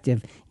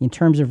perspective in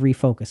terms of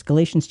refocus.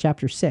 Galatians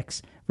chapter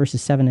 6,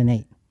 verses 7 and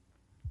 8.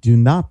 Do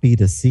not be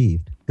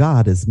deceived.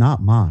 God is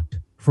not mocked.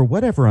 For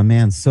whatever a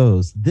man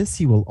sows, this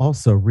he will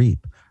also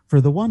reap. For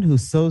the one who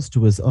sows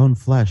to his own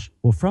flesh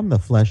will from the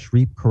flesh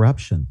reap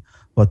corruption,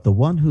 but the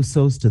one who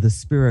sows to the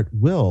Spirit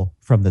will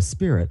from the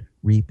Spirit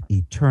reap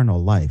eternal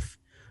life.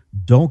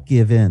 Don't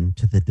give in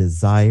to the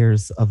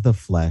desires of the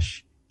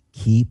flesh.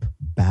 Keep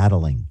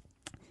battling.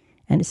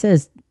 And it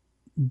says,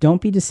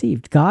 don't be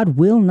deceived. God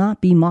will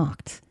not be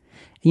mocked.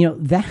 You know,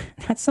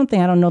 that's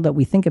something I don't know that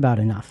we think about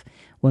enough.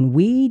 When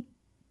we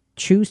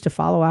choose to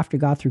follow after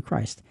God through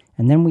Christ,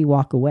 and then we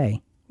walk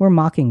away, we're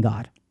mocking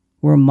God.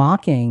 We're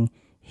mocking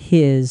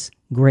his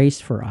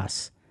grace for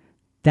us.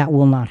 That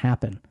will not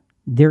happen.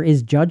 There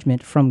is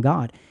judgment from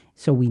God.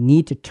 So we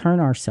need to turn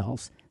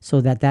ourselves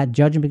so that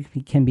judgment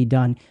can be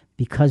done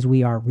because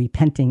we are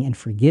repenting and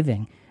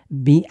forgiving,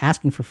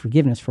 asking for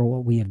forgiveness for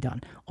what we have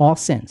done. All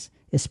sins,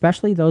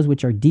 especially those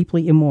which are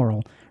deeply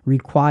immoral,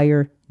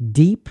 require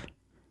deep,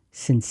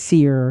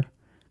 sincere,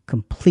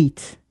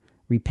 complete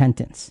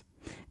repentance.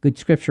 Good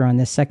scripture on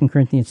this, 2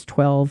 Corinthians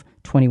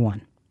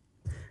 12:21.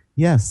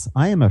 Yes,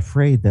 I am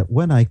afraid that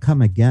when I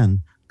come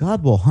again,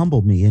 God will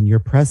humble me in your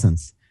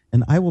presence,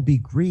 and I will be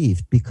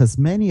grieved because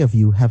many of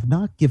you have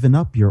not given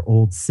up your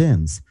old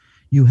sins.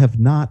 You have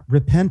not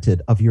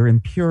repented of your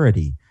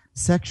impurity,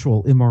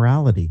 sexual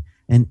immorality,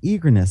 and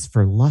eagerness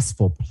for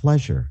lustful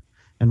pleasure.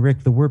 And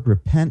Rick, the word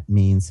repent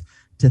means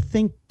to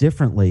think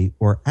differently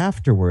or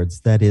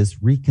afterwards, that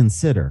is,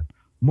 reconsider,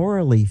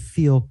 morally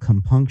feel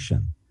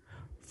compunction.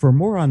 For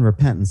more on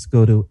repentance,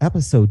 go to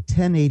episode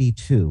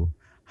 1082,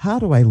 How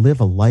Do I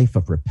Live a Life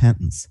of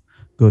Repentance?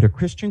 Go to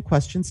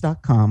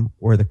ChristianQuestions.com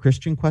or the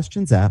Christian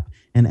Questions app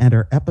and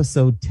enter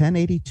episode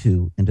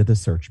 1082 into the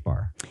search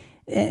bar.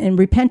 And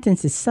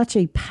repentance is such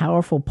a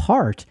powerful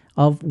part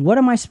of what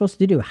am I supposed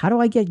to do? How do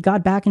I get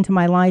God back into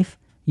my life?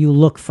 You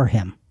look for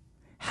him.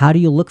 How do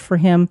you look for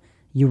him?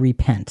 You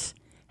repent.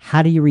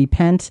 How do you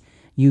repent?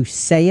 You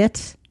say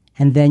it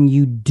and then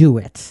you do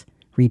it.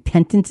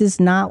 Repentance is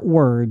not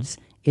words,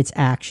 it's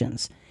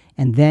actions.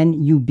 And then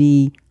you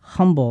be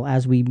humble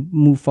as we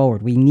move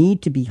forward. We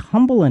need to be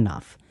humble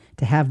enough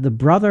to have the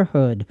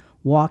brotherhood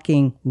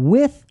walking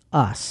with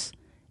us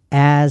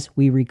as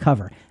we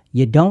recover.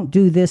 You don't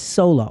do this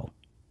solo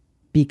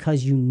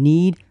because you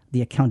need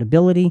the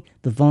accountability,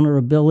 the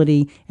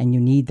vulnerability, and you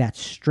need that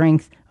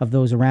strength of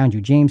those around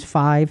you. James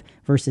 5,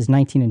 verses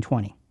 19 and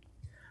 20.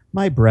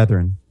 My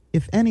brethren,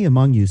 if any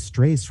among you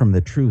strays from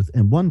the truth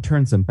and one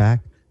turns him back,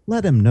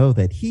 let him know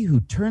that he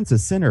who turns a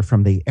sinner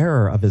from the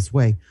error of his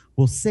way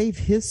will save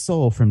his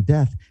soul from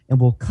death and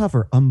will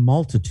cover a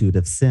multitude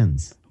of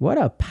sins. What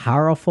a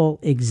powerful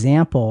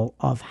example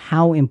of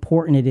how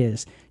important it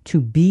is to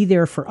be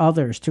there for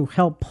others, to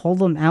help pull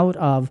them out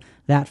of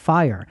that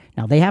fire.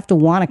 Now, they have to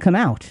want to come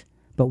out,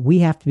 but we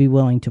have to be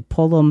willing to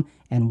pull them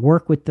and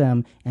work with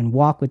them and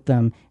walk with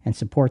them and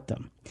support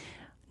them.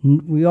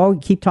 We all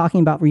keep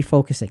talking about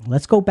refocusing.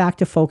 Let's go back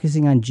to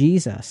focusing on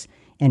Jesus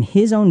and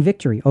his own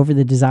victory over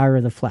the desire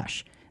of the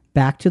flesh.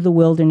 Back to the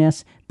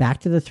wilderness, back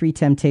to the three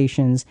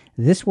temptations.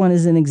 This one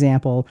is an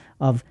example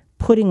of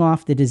putting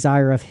off the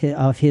desire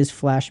of his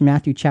flesh.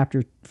 Matthew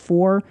chapter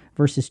 4,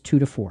 verses 2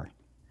 to 4.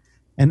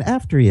 And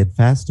after he had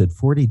fasted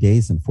 40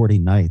 days and 40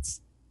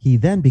 nights, he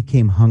then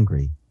became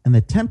hungry. And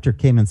the tempter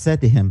came and said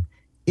to him,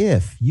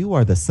 If you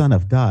are the Son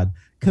of God,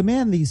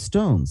 command these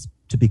stones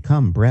to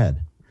become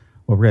bread.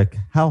 Well, Rick,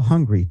 how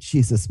hungry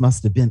Jesus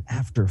must have been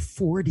after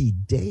 40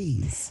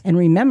 days. And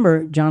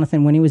remember,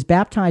 Jonathan, when he was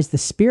baptized, the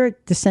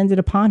Spirit descended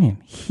upon him.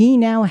 He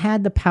now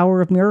had the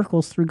power of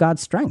miracles through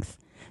God's strength.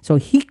 So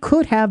he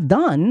could have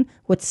done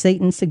what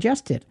Satan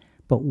suggested.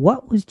 But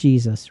what was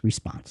Jesus'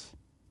 response?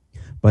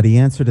 But he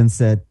answered and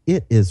said,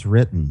 It is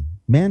written,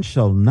 man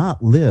shall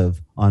not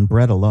live on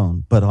bread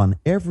alone, but on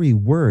every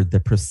word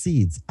that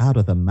proceeds out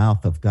of the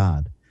mouth of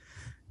God.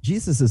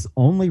 Jesus'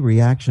 only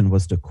reaction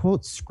was to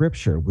quote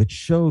scripture, which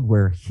showed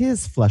where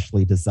his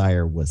fleshly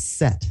desire was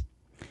set.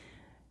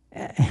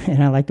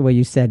 And I like the way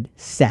you said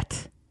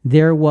set.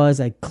 There was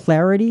a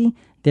clarity,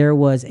 there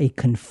was a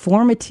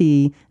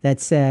conformity that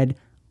said,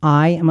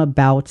 I am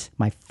about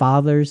my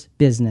Father's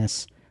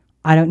business.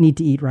 I don't need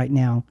to eat right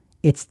now.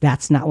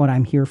 That's not what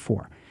I'm here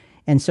for.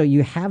 And so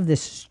you have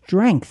this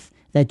strength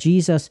that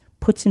Jesus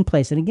puts in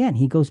place. And again,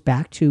 he goes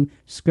back to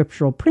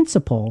scriptural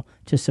principle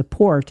to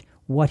support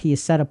what he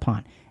is set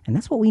upon. And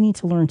that's what we need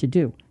to learn to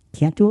do.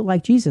 Can't do it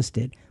like Jesus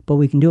did, but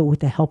we can do it with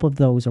the help of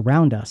those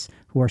around us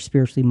who are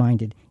spiritually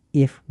minded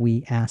if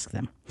we ask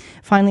them.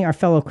 Finally, our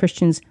fellow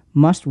Christians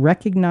must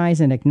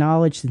recognize and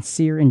acknowledge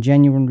sincere and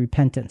genuine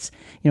repentance.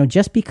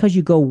 Just because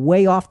you go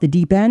way off the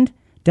deep end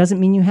doesn't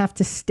mean you have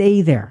to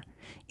stay there.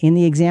 In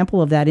the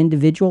example of that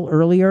individual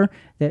earlier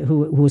who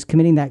was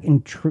committing that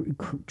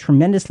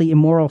tremendously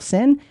immoral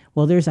sin,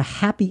 well, there's a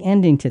happy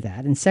ending to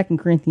that in 2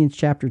 Corinthians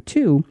chapter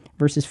 2,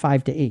 verses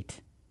 5 to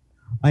 8.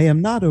 I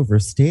am not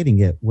overstating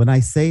it when I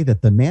say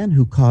that the man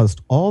who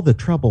caused all the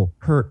trouble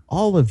hurt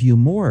all of you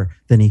more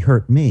than he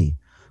hurt me.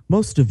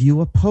 Most of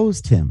you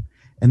opposed him,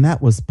 and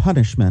that was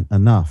punishment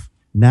enough.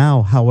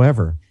 Now,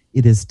 however,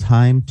 it is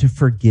time to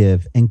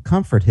forgive and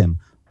comfort him.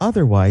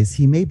 Otherwise,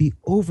 he may be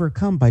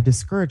overcome by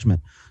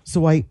discouragement.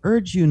 So I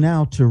urge you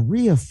now to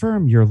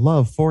reaffirm your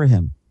love for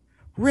him.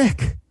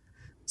 Rick,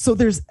 so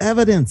there's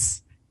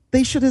evidence.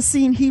 They should have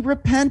seen he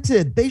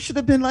repented. They should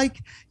have been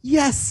like,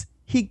 yes,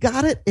 he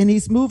got it, and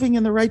he's moving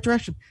in the right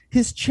direction.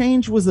 His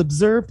change was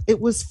observed.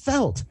 It was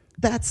felt.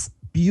 That's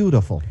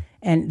beautiful.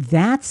 And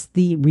that's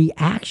the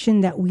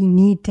reaction that we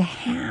need to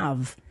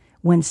have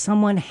when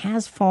someone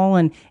has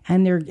fallen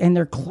and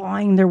they're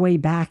clawing their way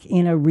back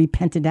in a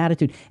repentant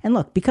attitude. And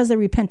look, because they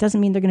repent doesn't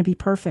mean they're going to be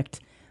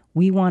perfect.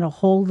 We want to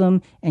hold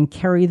them and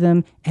carry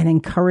them and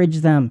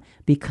encourage them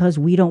because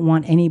we don't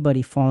want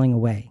anybody falling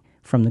away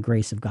from the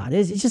grace of God.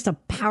 It's just a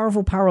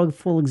powerful,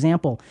 powerful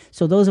example.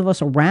 So those of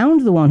us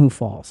around the one who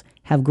falls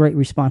have great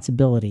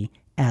responsibility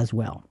as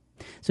well.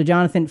 So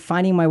Jonathan,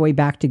 finding my way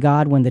back to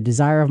God when the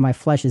desire of my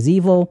flesh is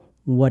evil,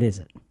 what is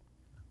it?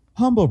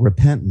 Humble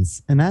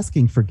repentance and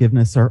asking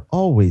forgiveness are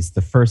always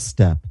the first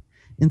step.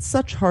 In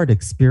such hard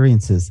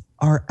experiences,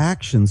 our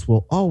actions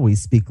will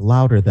always speak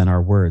louder than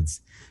our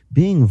words.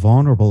 Being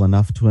vulnerable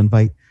enough to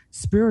invite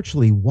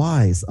spiritually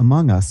wise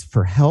among us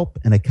for help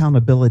and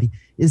accountability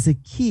is a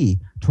key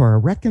to our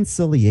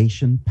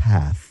reconciliation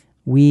path.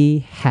 We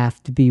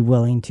have to be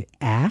willing to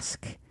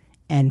ask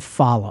and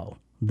follow.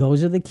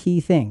 Those are the key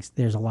things.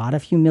 There's a lot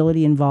of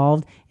humility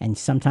involved, and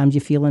sometimes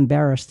you feel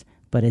embarrassed,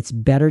 but it's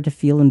better to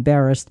feel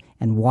embarrassed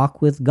and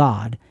walk with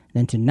God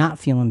than to not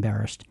feel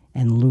embarrassed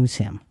and lose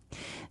him.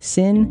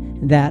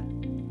 Sin that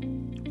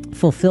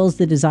fulfills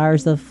the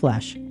desires of the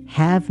flesh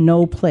have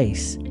no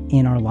place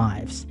in our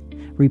lives.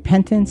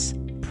 Repentance,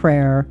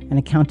 prayer, and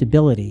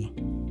accountability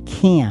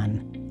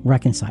can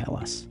reconcile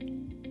us.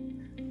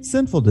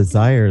 Sinful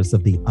desires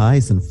of the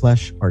eyes and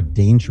flesh are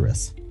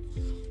dangerous.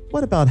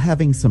 What about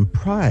having some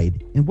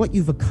pride in what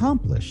you've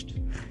accomplished?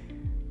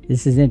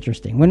 This is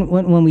interesting.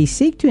 When we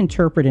seek to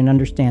interpret and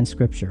understand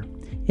Scripture,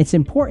 it's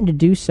important to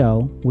do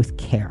so with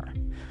care.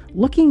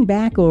 Looking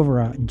back over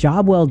a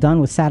job well done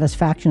with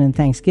satisfaction and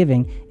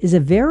thanksgiving is a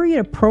very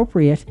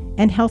appropriate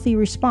and healthy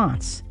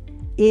response.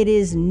 It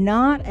is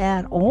not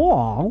at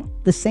all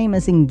the same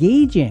as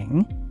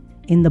engaging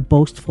in the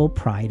boastful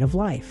pride of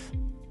life.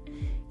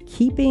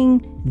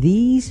 Keeping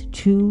these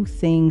two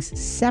things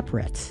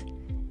separate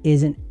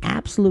is an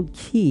absolute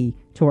key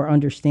to our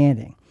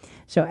understanding.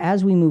 So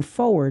as we move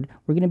forward,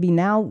 we're going to be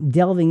now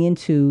delving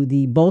into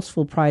the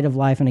boastful pride of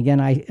life. And again,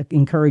 I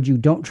encourage you,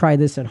 don't try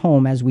this at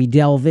home as we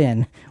delve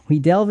in. We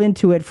delve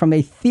into it from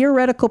a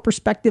theoretical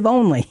perspective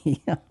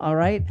only. All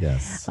right?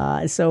 Yes.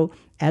 So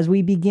as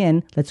we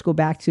begin, let's go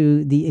back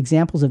to the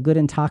examples of good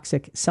and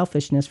toxic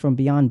selfishness from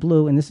Beyond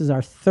Blue. And this is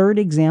our third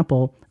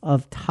example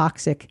of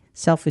toxic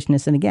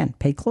selfishness. And again,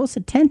 pay close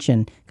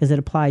attention because it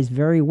applies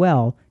very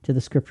well to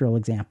the scriptural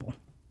example.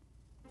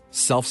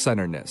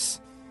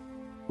 Self-centeredness.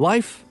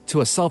 Life,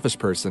 to a selfish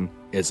person,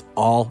 is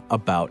all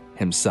about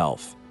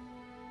himself.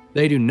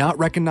 They do not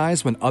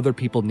recognize when other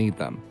people need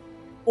them,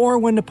 or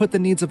when to put the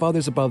needs of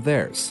others above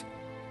theirs.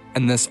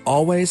 And this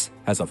always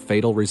has a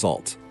fatal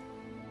result.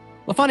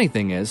 The funny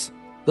thing is,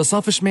 the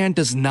selfish man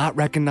does not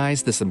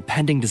recognize this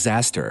impending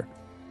disaster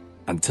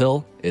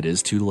until it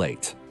is too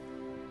late.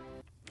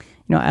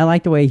 I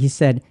like the way he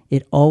said,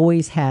 it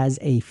always has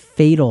a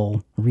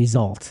fatal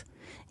result.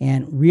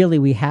 And really,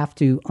 we have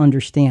to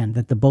understand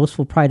that the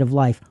boastful pride of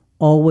life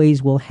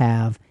always will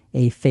have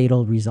a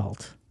fatal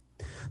result.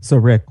 So,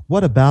 Rick,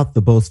 what about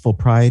the boastful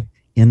pride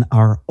in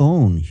our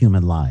own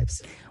human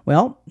lives?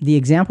 Well, the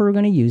example we're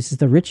going to use is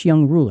the rich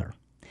young ruler.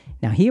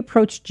 Now, he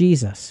approached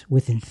Jesus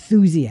with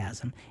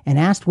enthusiasm and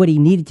asked what he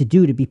needed to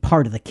do to be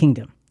part of the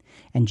kingdom.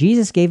 And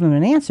Jesus gave him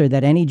an answer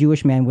that any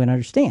Jewish man would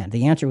understand.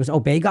 The answer was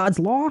obey God's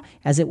law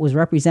as it was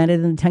represented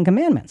in the Ten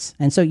Commandments.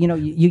 And so,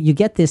 you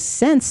get this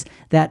sense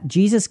that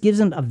Jesus gives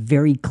him a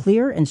very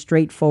clear and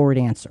straightforward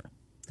answer.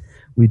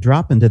 We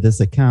drop into this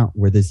account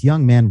where this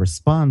young man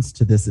responds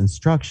to this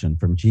instruction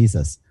from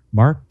Jesus,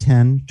 Mark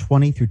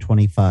 10:20 through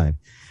 25.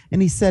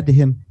 And he said to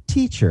him,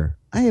 "Teacher,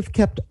 I have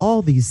kept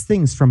all these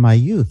things from my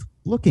youth."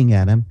 Looking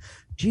at him,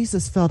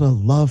 Jesus felt a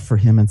love for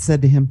him and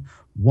said to him,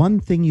 "One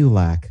thing you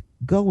lack.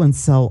 Go and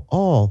sell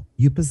all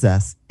you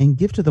possess and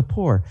give to the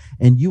poor,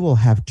 and you will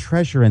have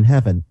treasure in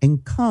heaven.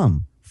 And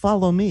come,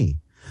 follow me."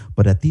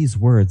 But at these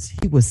words,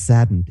 he was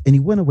saddened, and he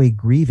went away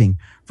grieving,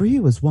 for he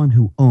was one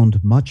who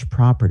owned much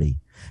property.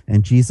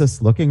 And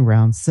Jesus, looking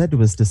around, said to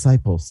his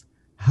disciples,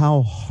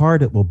 "How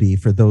hard it will be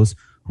for those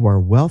who are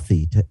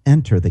wealthy to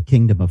enter the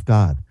kingdom of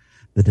God.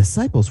 The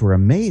disciples were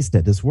amazed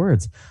at his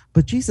words,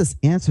 but Jesus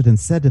answered and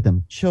said to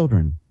them,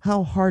 "Children,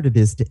 how hard it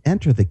is to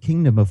enter the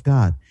kingdom of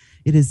God.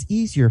 It is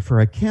easier for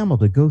a camel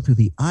to go through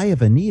the eye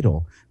of a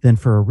needle than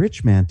for a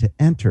rich man to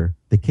enter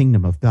the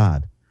kingdom of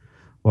God."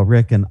 Well,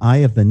 Rick, an eye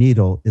of the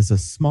needle is a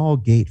small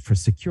gate for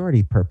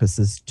security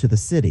purposes to the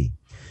city.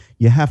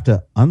 You have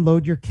to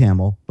unload your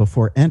camel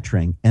before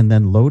entering and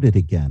then load it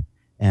again.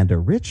 And a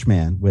rich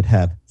man would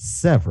have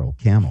several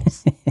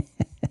camels.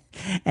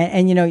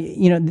 And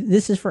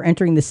this is for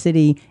entering the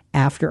city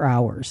after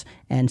hours.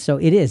 And so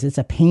it's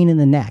a pain in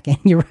the neck. And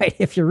you're right,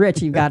 if you're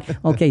rich, you've got,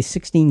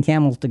 16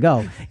 camels to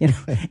go.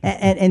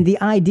 And the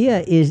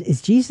idea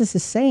is Jesus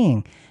is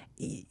saying,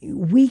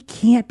 we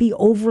can't be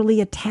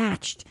overly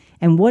attached.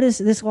 And what does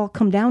this all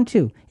come down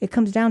to? It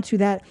comes down to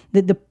that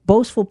the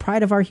boastful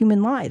pride of our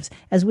human lives,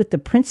 as with the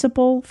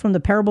principle from the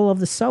parable of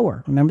the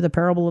sower. Remember the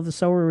parable of the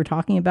sower we were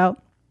talking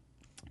about?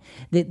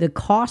 The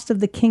cost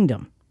of the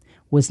kingdom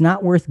was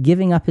not worth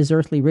giving up his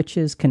earthly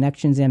riches,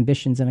 connections,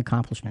 ambitions, and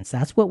accomplishments.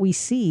 That's what we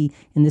see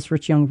in this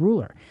rich young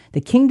ruler.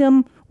 The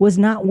kingdom was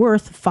not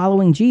worth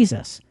following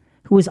Jesus,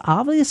 who was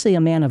obviously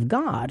a man of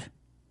God,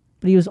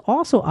 but he was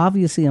also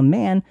obviously a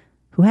man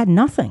who had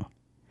nothing.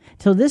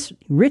 So this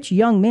rich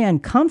young man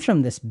comes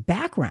from this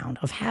background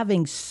of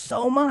having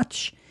so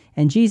much.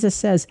 And Jesus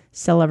says,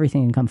 sell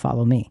everything and come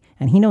follow me.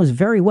 And he knows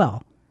very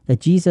well that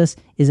Jesus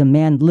is a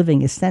man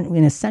living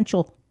in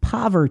essential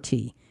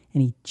poverty,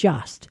 and he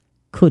just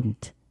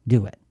couldn't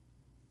do it.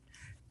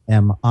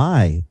 Am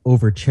I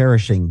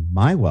over-cherishing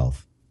my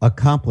wealth,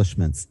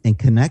 accomplishments, and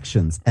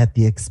connections at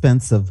the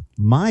expense of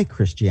my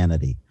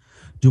Christianity?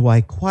 Do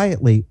I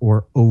quietly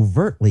or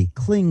overtly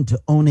cling to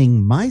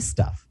owning my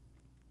stuff?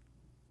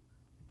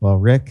 Well,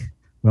 Rick,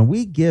 when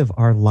we give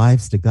our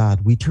lives to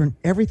God, we turn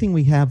everything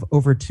we have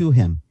over to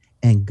him,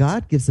 and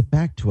God gives it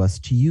back to us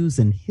to use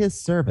in his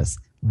service.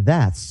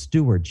 That's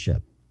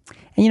stewardship.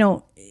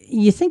 And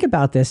you think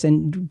about this,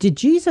 and did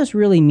Jesus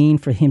really mean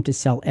for him to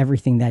sell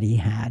everything that he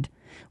had?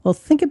 Well,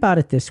 think about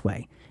it this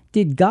way.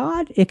 Did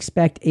God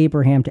expect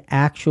Abraham to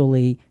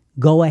actually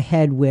go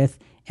ahead with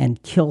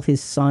and kill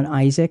his son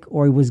Isaac,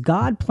 or was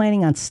God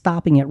planning on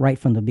stopping it right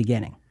from the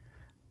beginning?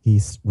 He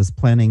was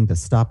planning to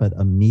stop it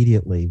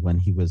immediately when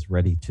he was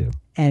ready to.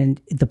 And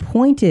the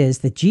point is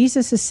that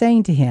Jesus is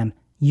saying to him,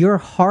 your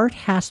heart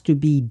has to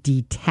be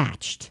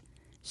detached.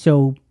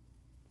 So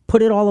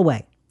put it all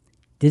away.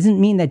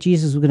 Doesn't mean that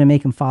Jesus was going to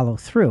make him follow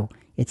through.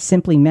 It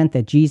simply meant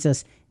that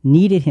Jesus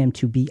needed him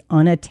to be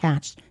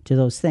unattached to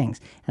those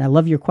things. And I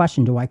love your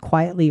question, do I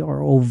quietly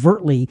or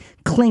overtly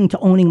cling to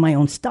owning my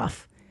own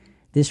stuff?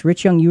 This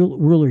rich young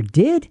ruler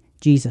did.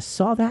 Jesus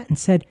saw that and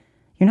said,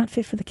 you're not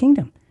fit for the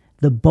kingdom.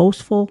 The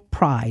boastful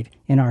pride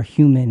in our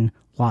human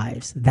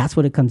lives. That's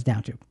what it comes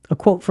down to. A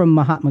quote from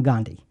Mahatma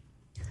Gandhi.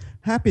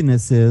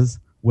 Happiness is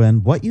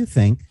when what you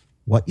think,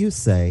 what you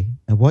say,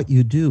 and what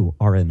you do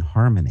are in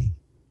harmony.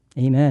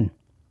 Amen.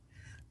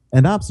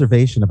 An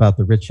observation about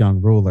the rich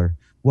young ruler.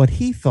 What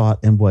he thought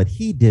and what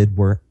he did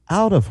were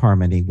out of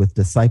harmony with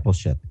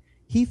discipleship.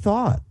 He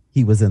thought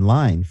he was in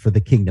line for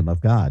the kingdom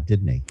of God,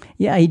 didn't he?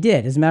 Yeah, he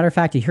did. As a matter of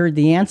fact, he heard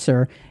the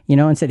answer,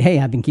 and said, hey,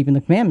 I've been keeping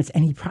the commandments.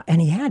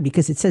 And he had,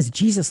 because it says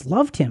Jesus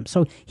loved him.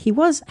 So he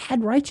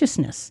had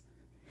righteousness.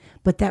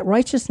 But that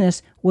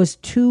righteousness was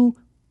too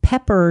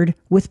peppered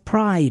with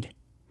pride.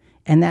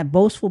 And that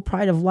boastful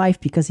pride of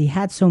life, because he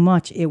had so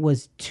much, it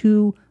was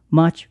too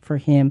much for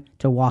him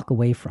to walk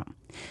away from.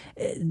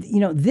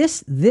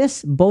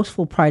 This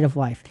boastful pride of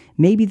life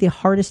may be the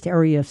hardest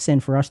area of sin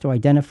for us to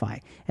identify,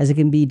 as it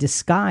can be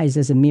disguised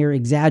as a mere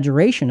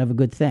exaggeration of a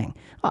good thing.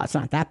 Oh, it's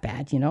not that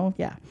bad,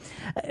 Yeah.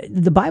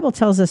 The Bible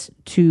tells us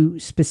to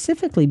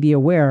specifically be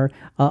aware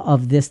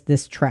of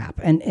this trap.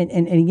 And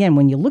again,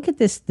 when you look at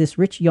this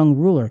rich young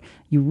ruler,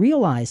 you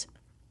realize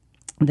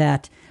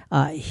that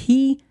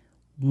he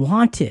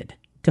wanted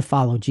to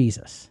follow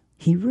Jesus.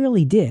 He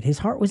really did. His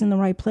heart was in the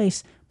right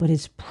place, but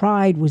his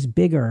pride was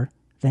bigger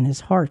than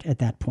his heart at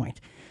that point.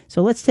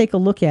 So let's take a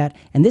look at,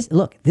 and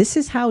this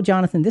is how,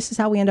 Jonathan, this is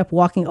how we end up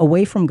walking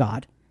away from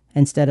God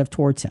instead of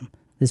towards him,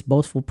 this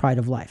boastful pride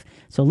of life.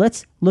 So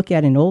let's look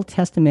at an Old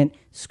Testament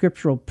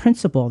scriptural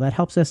principle that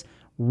helps us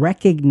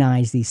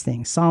recognize these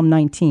things. Psalm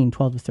 19,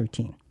 12 to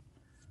 13.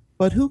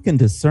 But who can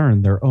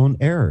discern their own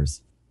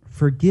errors?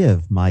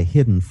 Forgive my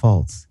hidden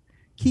faults.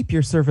 Keep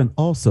your servant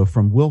also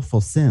from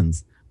willful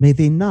sins. May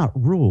they not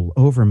rule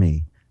over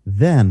me.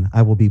 Then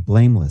I will be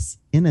blameless,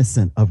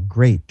 innocent of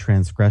great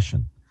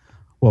transgression.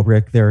 Well,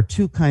 Rick, there are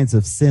two kinds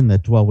of sin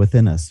that dwell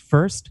within us.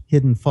 First,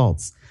 hidden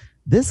faults.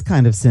 This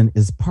kind of sin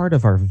is part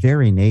of our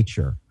very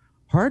nature,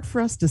 hard for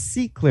us to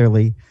see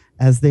clearly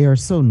as they are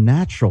so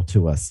natural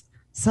to us.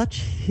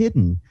 Such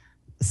hidden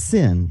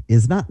sin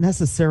is not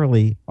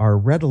necessarily are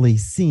readily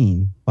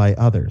seen by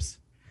others.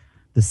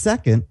 The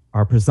second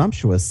are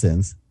presumptuous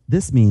sins.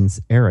 This means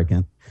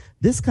arrogant.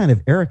 This kind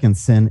of arrogant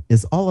sin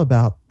is all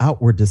about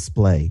outward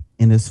display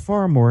and is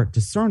far more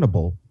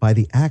discernible by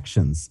the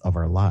actions of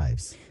our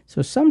lives.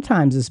 So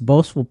sometimes this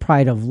boastful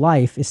pride of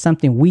life is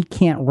something we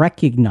can't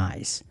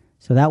recognize.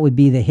 So that would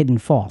be the hidden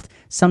fault.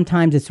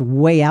 Sometimes it's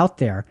way out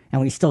there and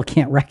we still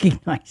can't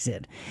recognize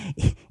it.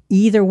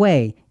 Either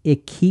way,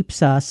 it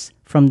keeps us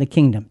from the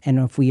kingdom. And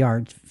if we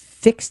are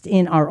fixed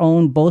in our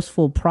own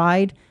boastful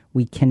pride,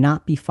 we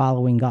cannot be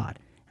following God.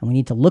 And we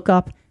need to look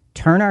up,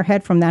 turn our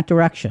head from that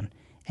direction,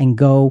 and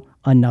go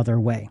another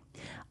way.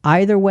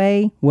 Either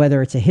way,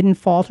 whether it's a hidden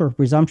fault or a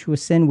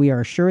presumptuous sin, we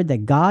are assured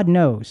that God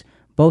knows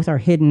both our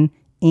hidden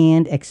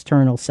and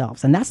external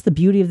selves. And that's the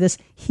beauty of this.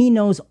 He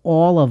knows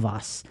all of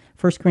us.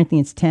 1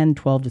 Corinthians 10,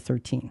 12 to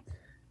 13.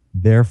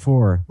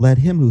 Therefore, let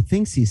him who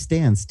thinks he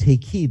stands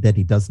take heed that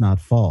he does not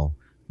fall.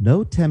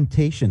 No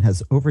temptation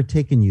has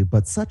overtaken you,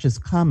 but such is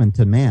common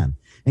to man.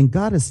 And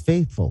God is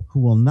faithful, who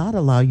will not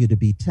allow you to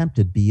be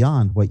tempted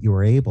beyond what you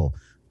are able,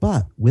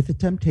 but with the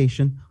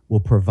temptation will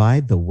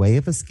provide the way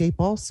of escape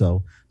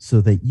also,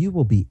 so that you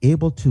will be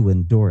able to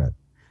endure it.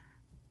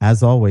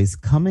 As always,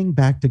 coming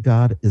back to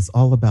God is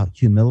all about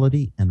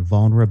humility and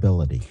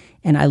vulnerability.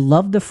 And I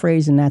love the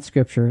phrase in that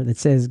scripture that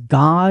says,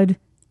 God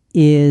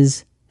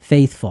is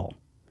faithful.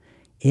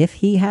 If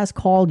he has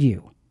called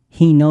you,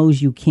 he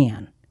knows you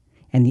can.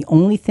 And the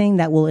only thing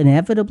that will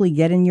inevitably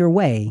get in your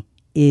way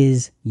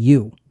is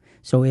you.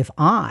 So if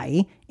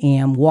I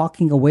am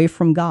walking away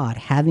from God,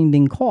 having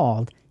been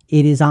called,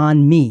 it is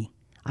on me.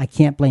 I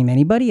can't blame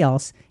anybody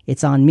else.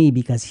 It's on me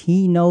because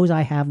he knows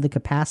I have the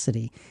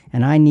capacity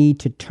and I need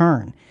to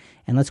turn.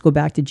 And let's go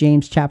back to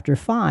James chapter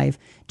 5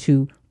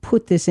 to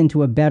put this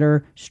into a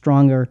better,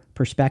 stronger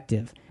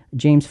perspective.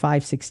 James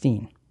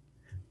 5:16.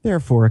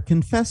 Therefore,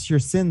 confess your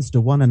sins to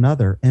one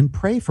another and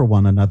pray for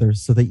one another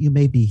so that you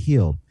may be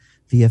healed.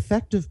 The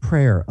effective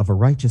prayer of a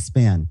righteous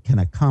man can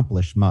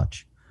accomplish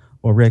much.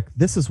 Well, Rick,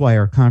 this is why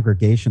our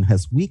congregation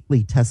has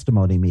weekly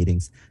testimony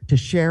meetings to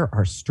share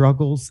our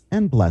struggles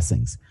and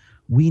blessings.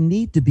 We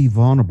need to be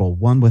vulnerable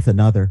one with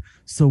another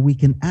so we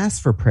can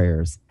ask for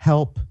prayers,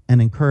 help,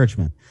 and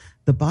encouragement.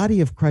 The body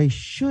of Christ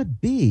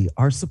should be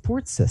our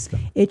support system.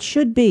 It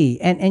should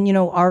be. And you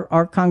know,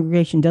 our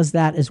congregation does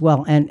that as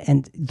well.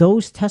 And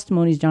those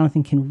testimonies,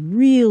 Jonathan, can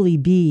really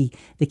be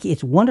the key.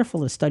 It's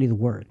wonderful to study the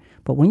Word.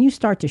 But when you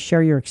start to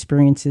share your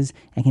experiences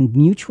and can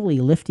mutually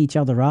lift each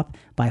other up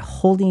by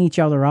holding each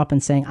other up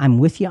and saying, I'm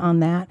with you on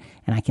that,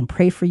 and I can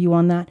pray for you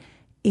on that,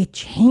 it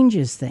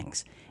changes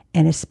things.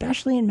 And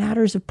especially in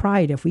matters of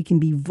pride, if we can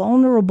be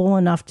vulnerable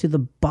enough to the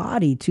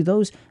body, to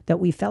those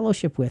that we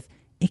fellowship with,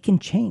 it can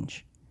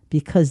change.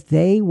 Because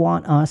they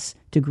want us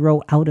to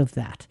grow out of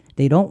that.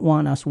 They don't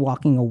want us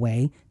walking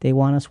away. They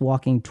want us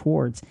walking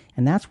towards.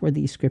 And that's where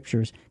these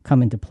scriptures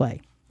come into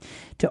play.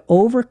 To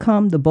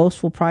overcome the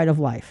boastful pride of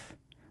life,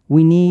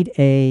 we need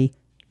a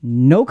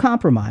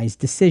no-compromise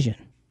decision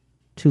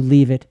to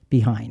leave it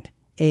behind.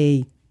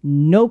 A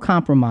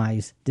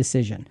no-compromise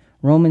decision.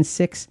 Romans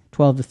 6,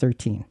 12 to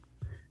 13.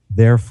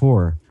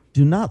 Therefore,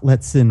 do not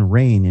let sin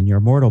reign in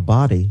your mortal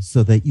body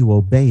so that you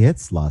obey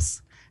its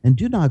lusts. And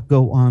do not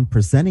go on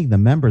presenting the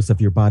members of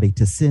your body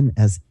to sin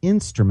as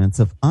instruments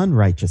of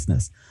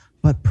unrighteousness,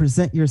 but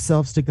present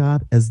yourselves to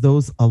God as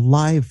those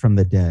alive from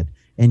the dead,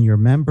 and your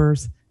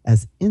members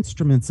as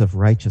instruments of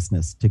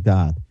righteousness to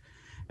God.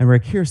 And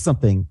Rick, here's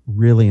something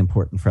really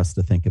important for us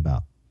to think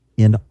about.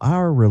 In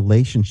our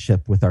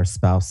relationship with our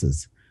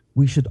spouses,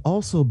 we should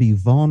also be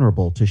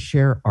vulnerable to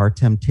share our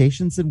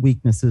temptations and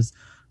weaknesses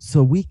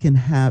so we can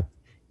have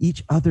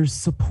each other's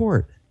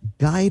support,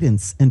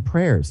 guidance, and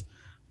prayers.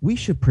 We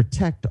should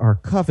protect our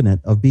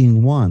covenant of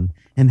being one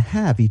and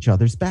have each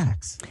other's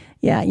backs.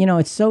 Yeah, you know,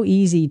 it's so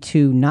easy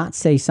to not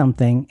say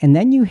something, and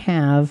then you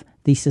have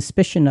the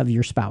suspicion of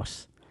your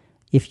spouse.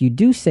 If you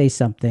do say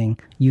something,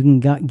 you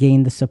can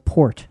gain the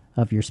support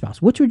of your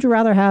spouse. Which would you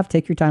rather have?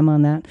 Take your time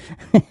on that.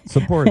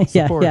 Support.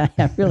 Yeah,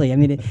 really. I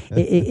mean, it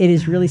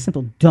is really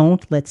simple.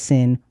 Don't let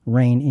sin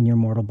reign in your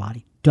mortal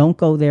body. Don't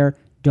go there.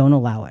 Don't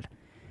allow it.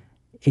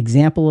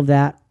 Example of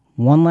that,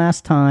 one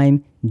last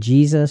time,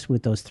 Jesus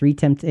with those 3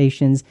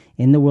 temptations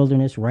in the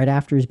wilderness right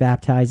after his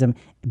baptism.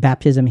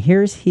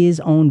 Here's his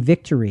own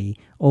victory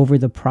over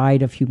the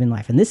pride of human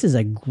life. And this is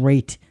a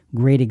great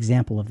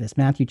example of this.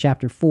 Matthew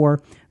chapter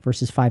 4,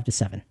 verses 5 to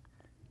 7.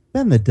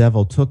 Then the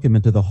devil took him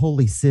into the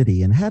holy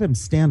city and had him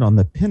stand on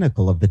the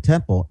pinnacle of the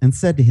temple and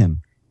said to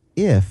him,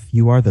 If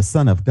you are the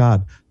Son of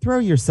God, throw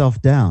yourself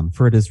down,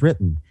 for it is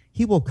written,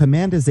 He will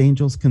command his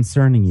angels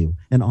concerning you,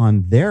 and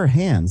on their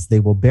hands they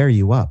will bear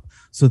you up,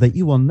 so that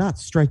you will not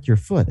strike your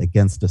foot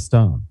against a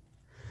stone.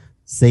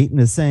 Satan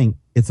is saying,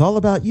 it's all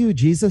about you,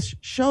 Jesus.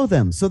 Show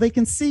them so they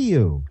can see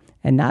you.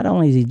 And not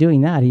only is he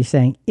doing that, he's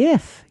saying,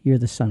 if you're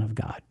the Son of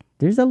God.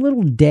 There's a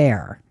little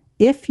dare.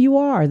 If you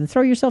are, then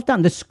throw yourself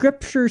down. The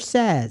scripture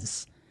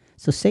says.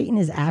 So Satan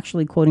is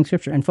actually quoting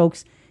scripture. And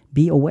folks,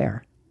 be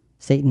aware.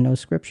 Satan knows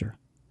scripture.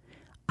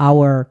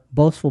 Our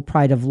boastful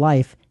pride of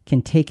life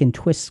can take and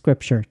twist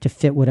scripture to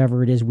fit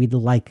whatever it is we'd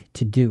like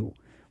to do.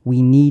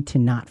 We need to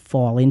not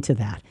fall into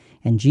that.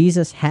 And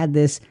Jesus had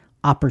this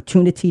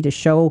opportunity to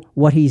show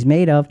what he's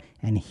made of,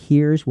 and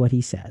here's what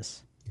he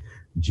says.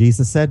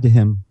 Jesus said to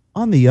him,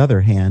 On the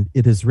other hand,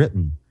 it is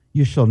written,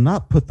 You shall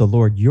not put the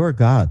Lord your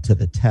God to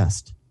the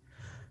test.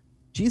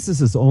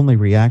 Jesus' only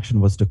reaction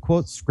was to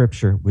quote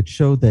scripture, which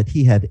showed that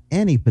he had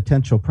any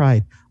potential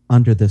pride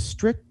under the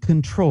strict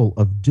control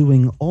of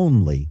doing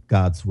only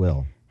God's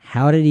will.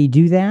 How did he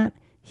do that?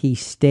 He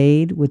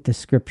stayed with the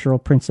scriptural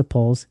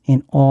principles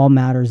in all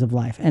matters of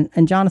life.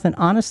 And Jonathan,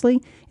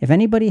 honestly, if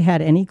anybody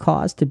had any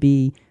cause to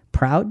be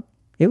proud,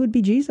 it would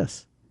be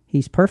Jesus.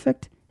 He's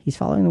perfect. He's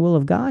following the will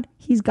of God.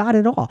 He's got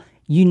it all.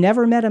 You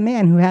never met a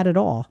man who had it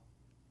all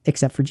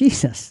except for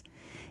Jesus.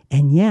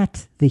 And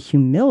yet the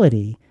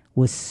humility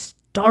was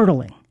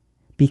startling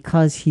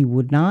because he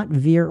would not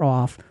veer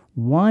off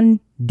 1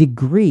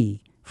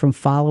 degree from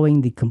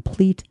following the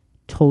complete,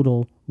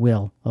 total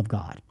will of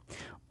God.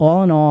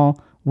 All in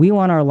all, we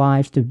want our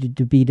lives to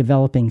be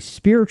developing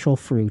spiritual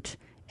fruit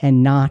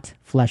and not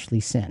fleshly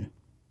sin.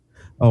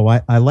 Oh,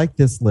 I like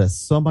this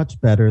list so much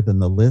better than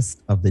the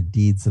list of the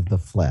deeds of the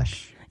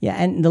flesh. Yeah,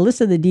 and the list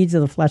of the deeds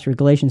of the flesh are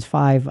Galatians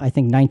 5, I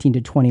think 19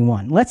 to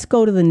 21. Let's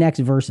go to the next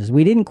verses.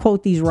 We didn't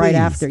quote these right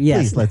after.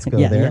 Yes, please, let's go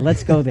there. Yeah,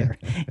 let's go there.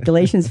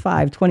 Galatians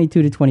 5,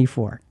 22 to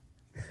 24.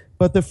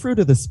 But the fruit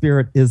of the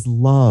Spirit is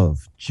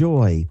love,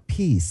 joy,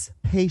 peace,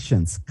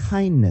 patience,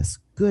 kindness,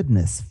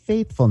 goodness,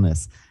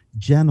 faithfulness,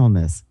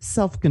 gentleness,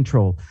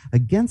 self-control.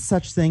 Against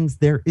such things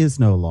there is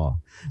no law.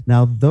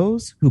 Now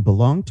those who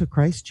belong to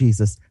Christ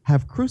Jesus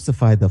have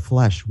crucified the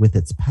flesh with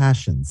its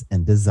passions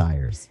and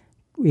desires.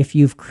 If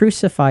you've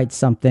crucified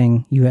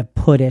something, you have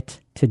put it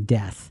to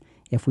death.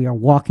 If we are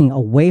walking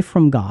away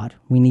from God,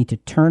 we need to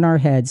turn our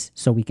heads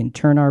so we can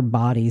turn our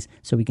bodies,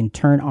 so we can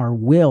turn our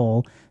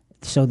will,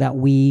 so that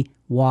we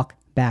walk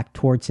back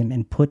towards him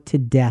and put to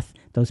death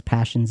those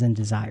passions and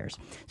desires.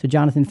 So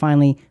Jonathan,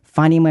 finally,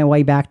 finding my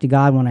way back to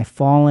God when I've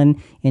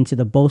fallen into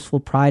the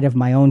boastful pride of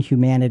my own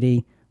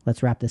humanity.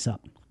 Let's wrap this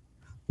up.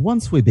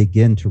 Once we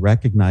begin to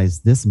recognize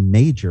this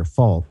major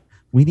fault,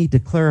 we need to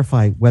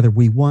clarify whether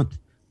we want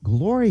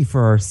glory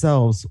for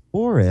ourselves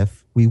or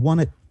if we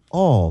want it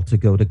all to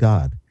go to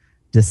God.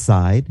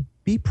 Decide,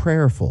 be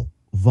prayerful,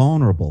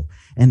 vulnerable,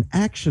 and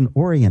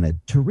action-oriented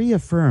to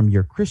reaffirm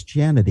your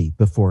Christianity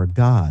before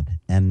God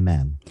and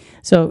men.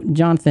 So,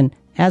 Jonathan,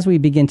 as we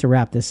begin to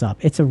wrap this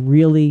up, it's a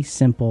really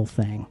simple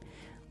thing.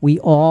 We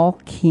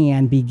all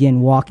can begin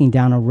walking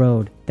down a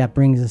road that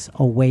brings us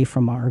away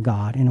from our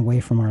God and away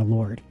from our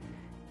Lord.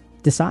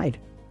 Decide,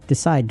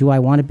 do I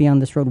want to be on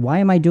this road? Why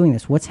am I doing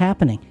this? What's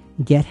happening?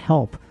 Get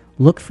help.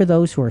 Look for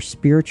those who are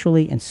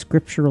spiritually and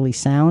scripturally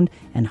sound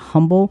and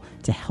humble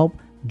to help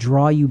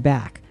draw you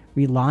back.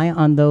 Rely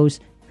on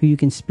those who you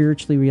can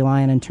spiritually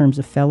rely on in terms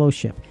of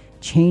fellowship.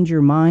 Change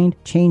your mind,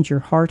 change your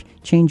heart,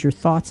 change your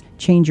thoughts,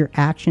 change your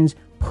actions.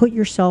 Put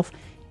yourself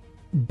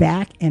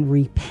back and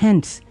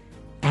repent.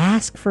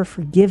 Ask for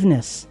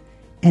forgiveness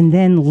and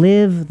then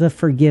live the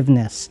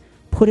forgiveness.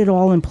 Put it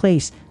all in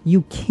place.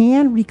 You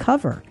can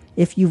recover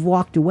if you've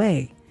walked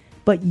away,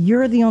 but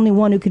you're the only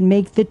one who can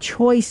make the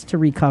choice to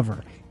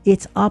recover.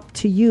 It's up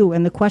to you.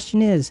 And the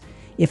question is,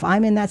 if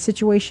I'm in that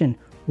situation,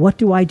 what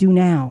do I do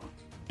now?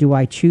 Do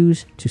I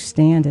choose to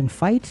stand and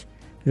fight?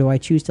 Or do I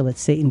choose to let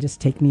Satan just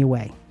take me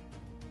away?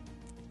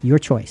 Your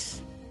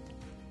choice.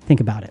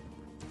 Think about it.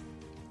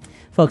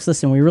 Folks,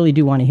 listen, we really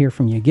do want to hear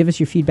from you. Give us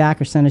your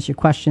feedback or send us your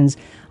questions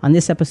on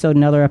this episode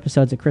and other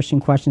episodes at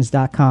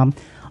ChristianQuestions.com.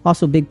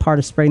 Also, a big part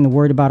of spreading the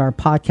word about our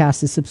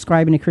podcast is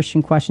subscribing to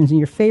Christian Questions in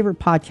your favorite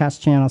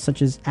podcast channels,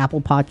 such as Apple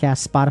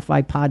Podcasts,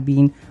 Spotify,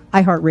 Podbean,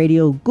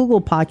 iHeartRadio,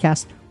 Google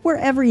Podcasts,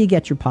 wherever you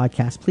get your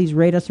podcasts. Please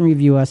rate us and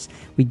review us.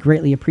 We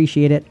greatly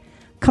appreciate it.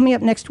 Coming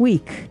up next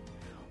week,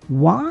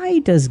 why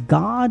does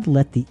God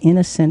let the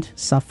innocent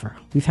suffer?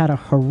 We've had a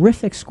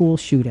horrific school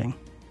shooting,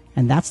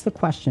 and that's the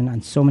question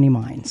on so many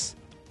minds.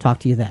 Talk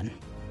to you then.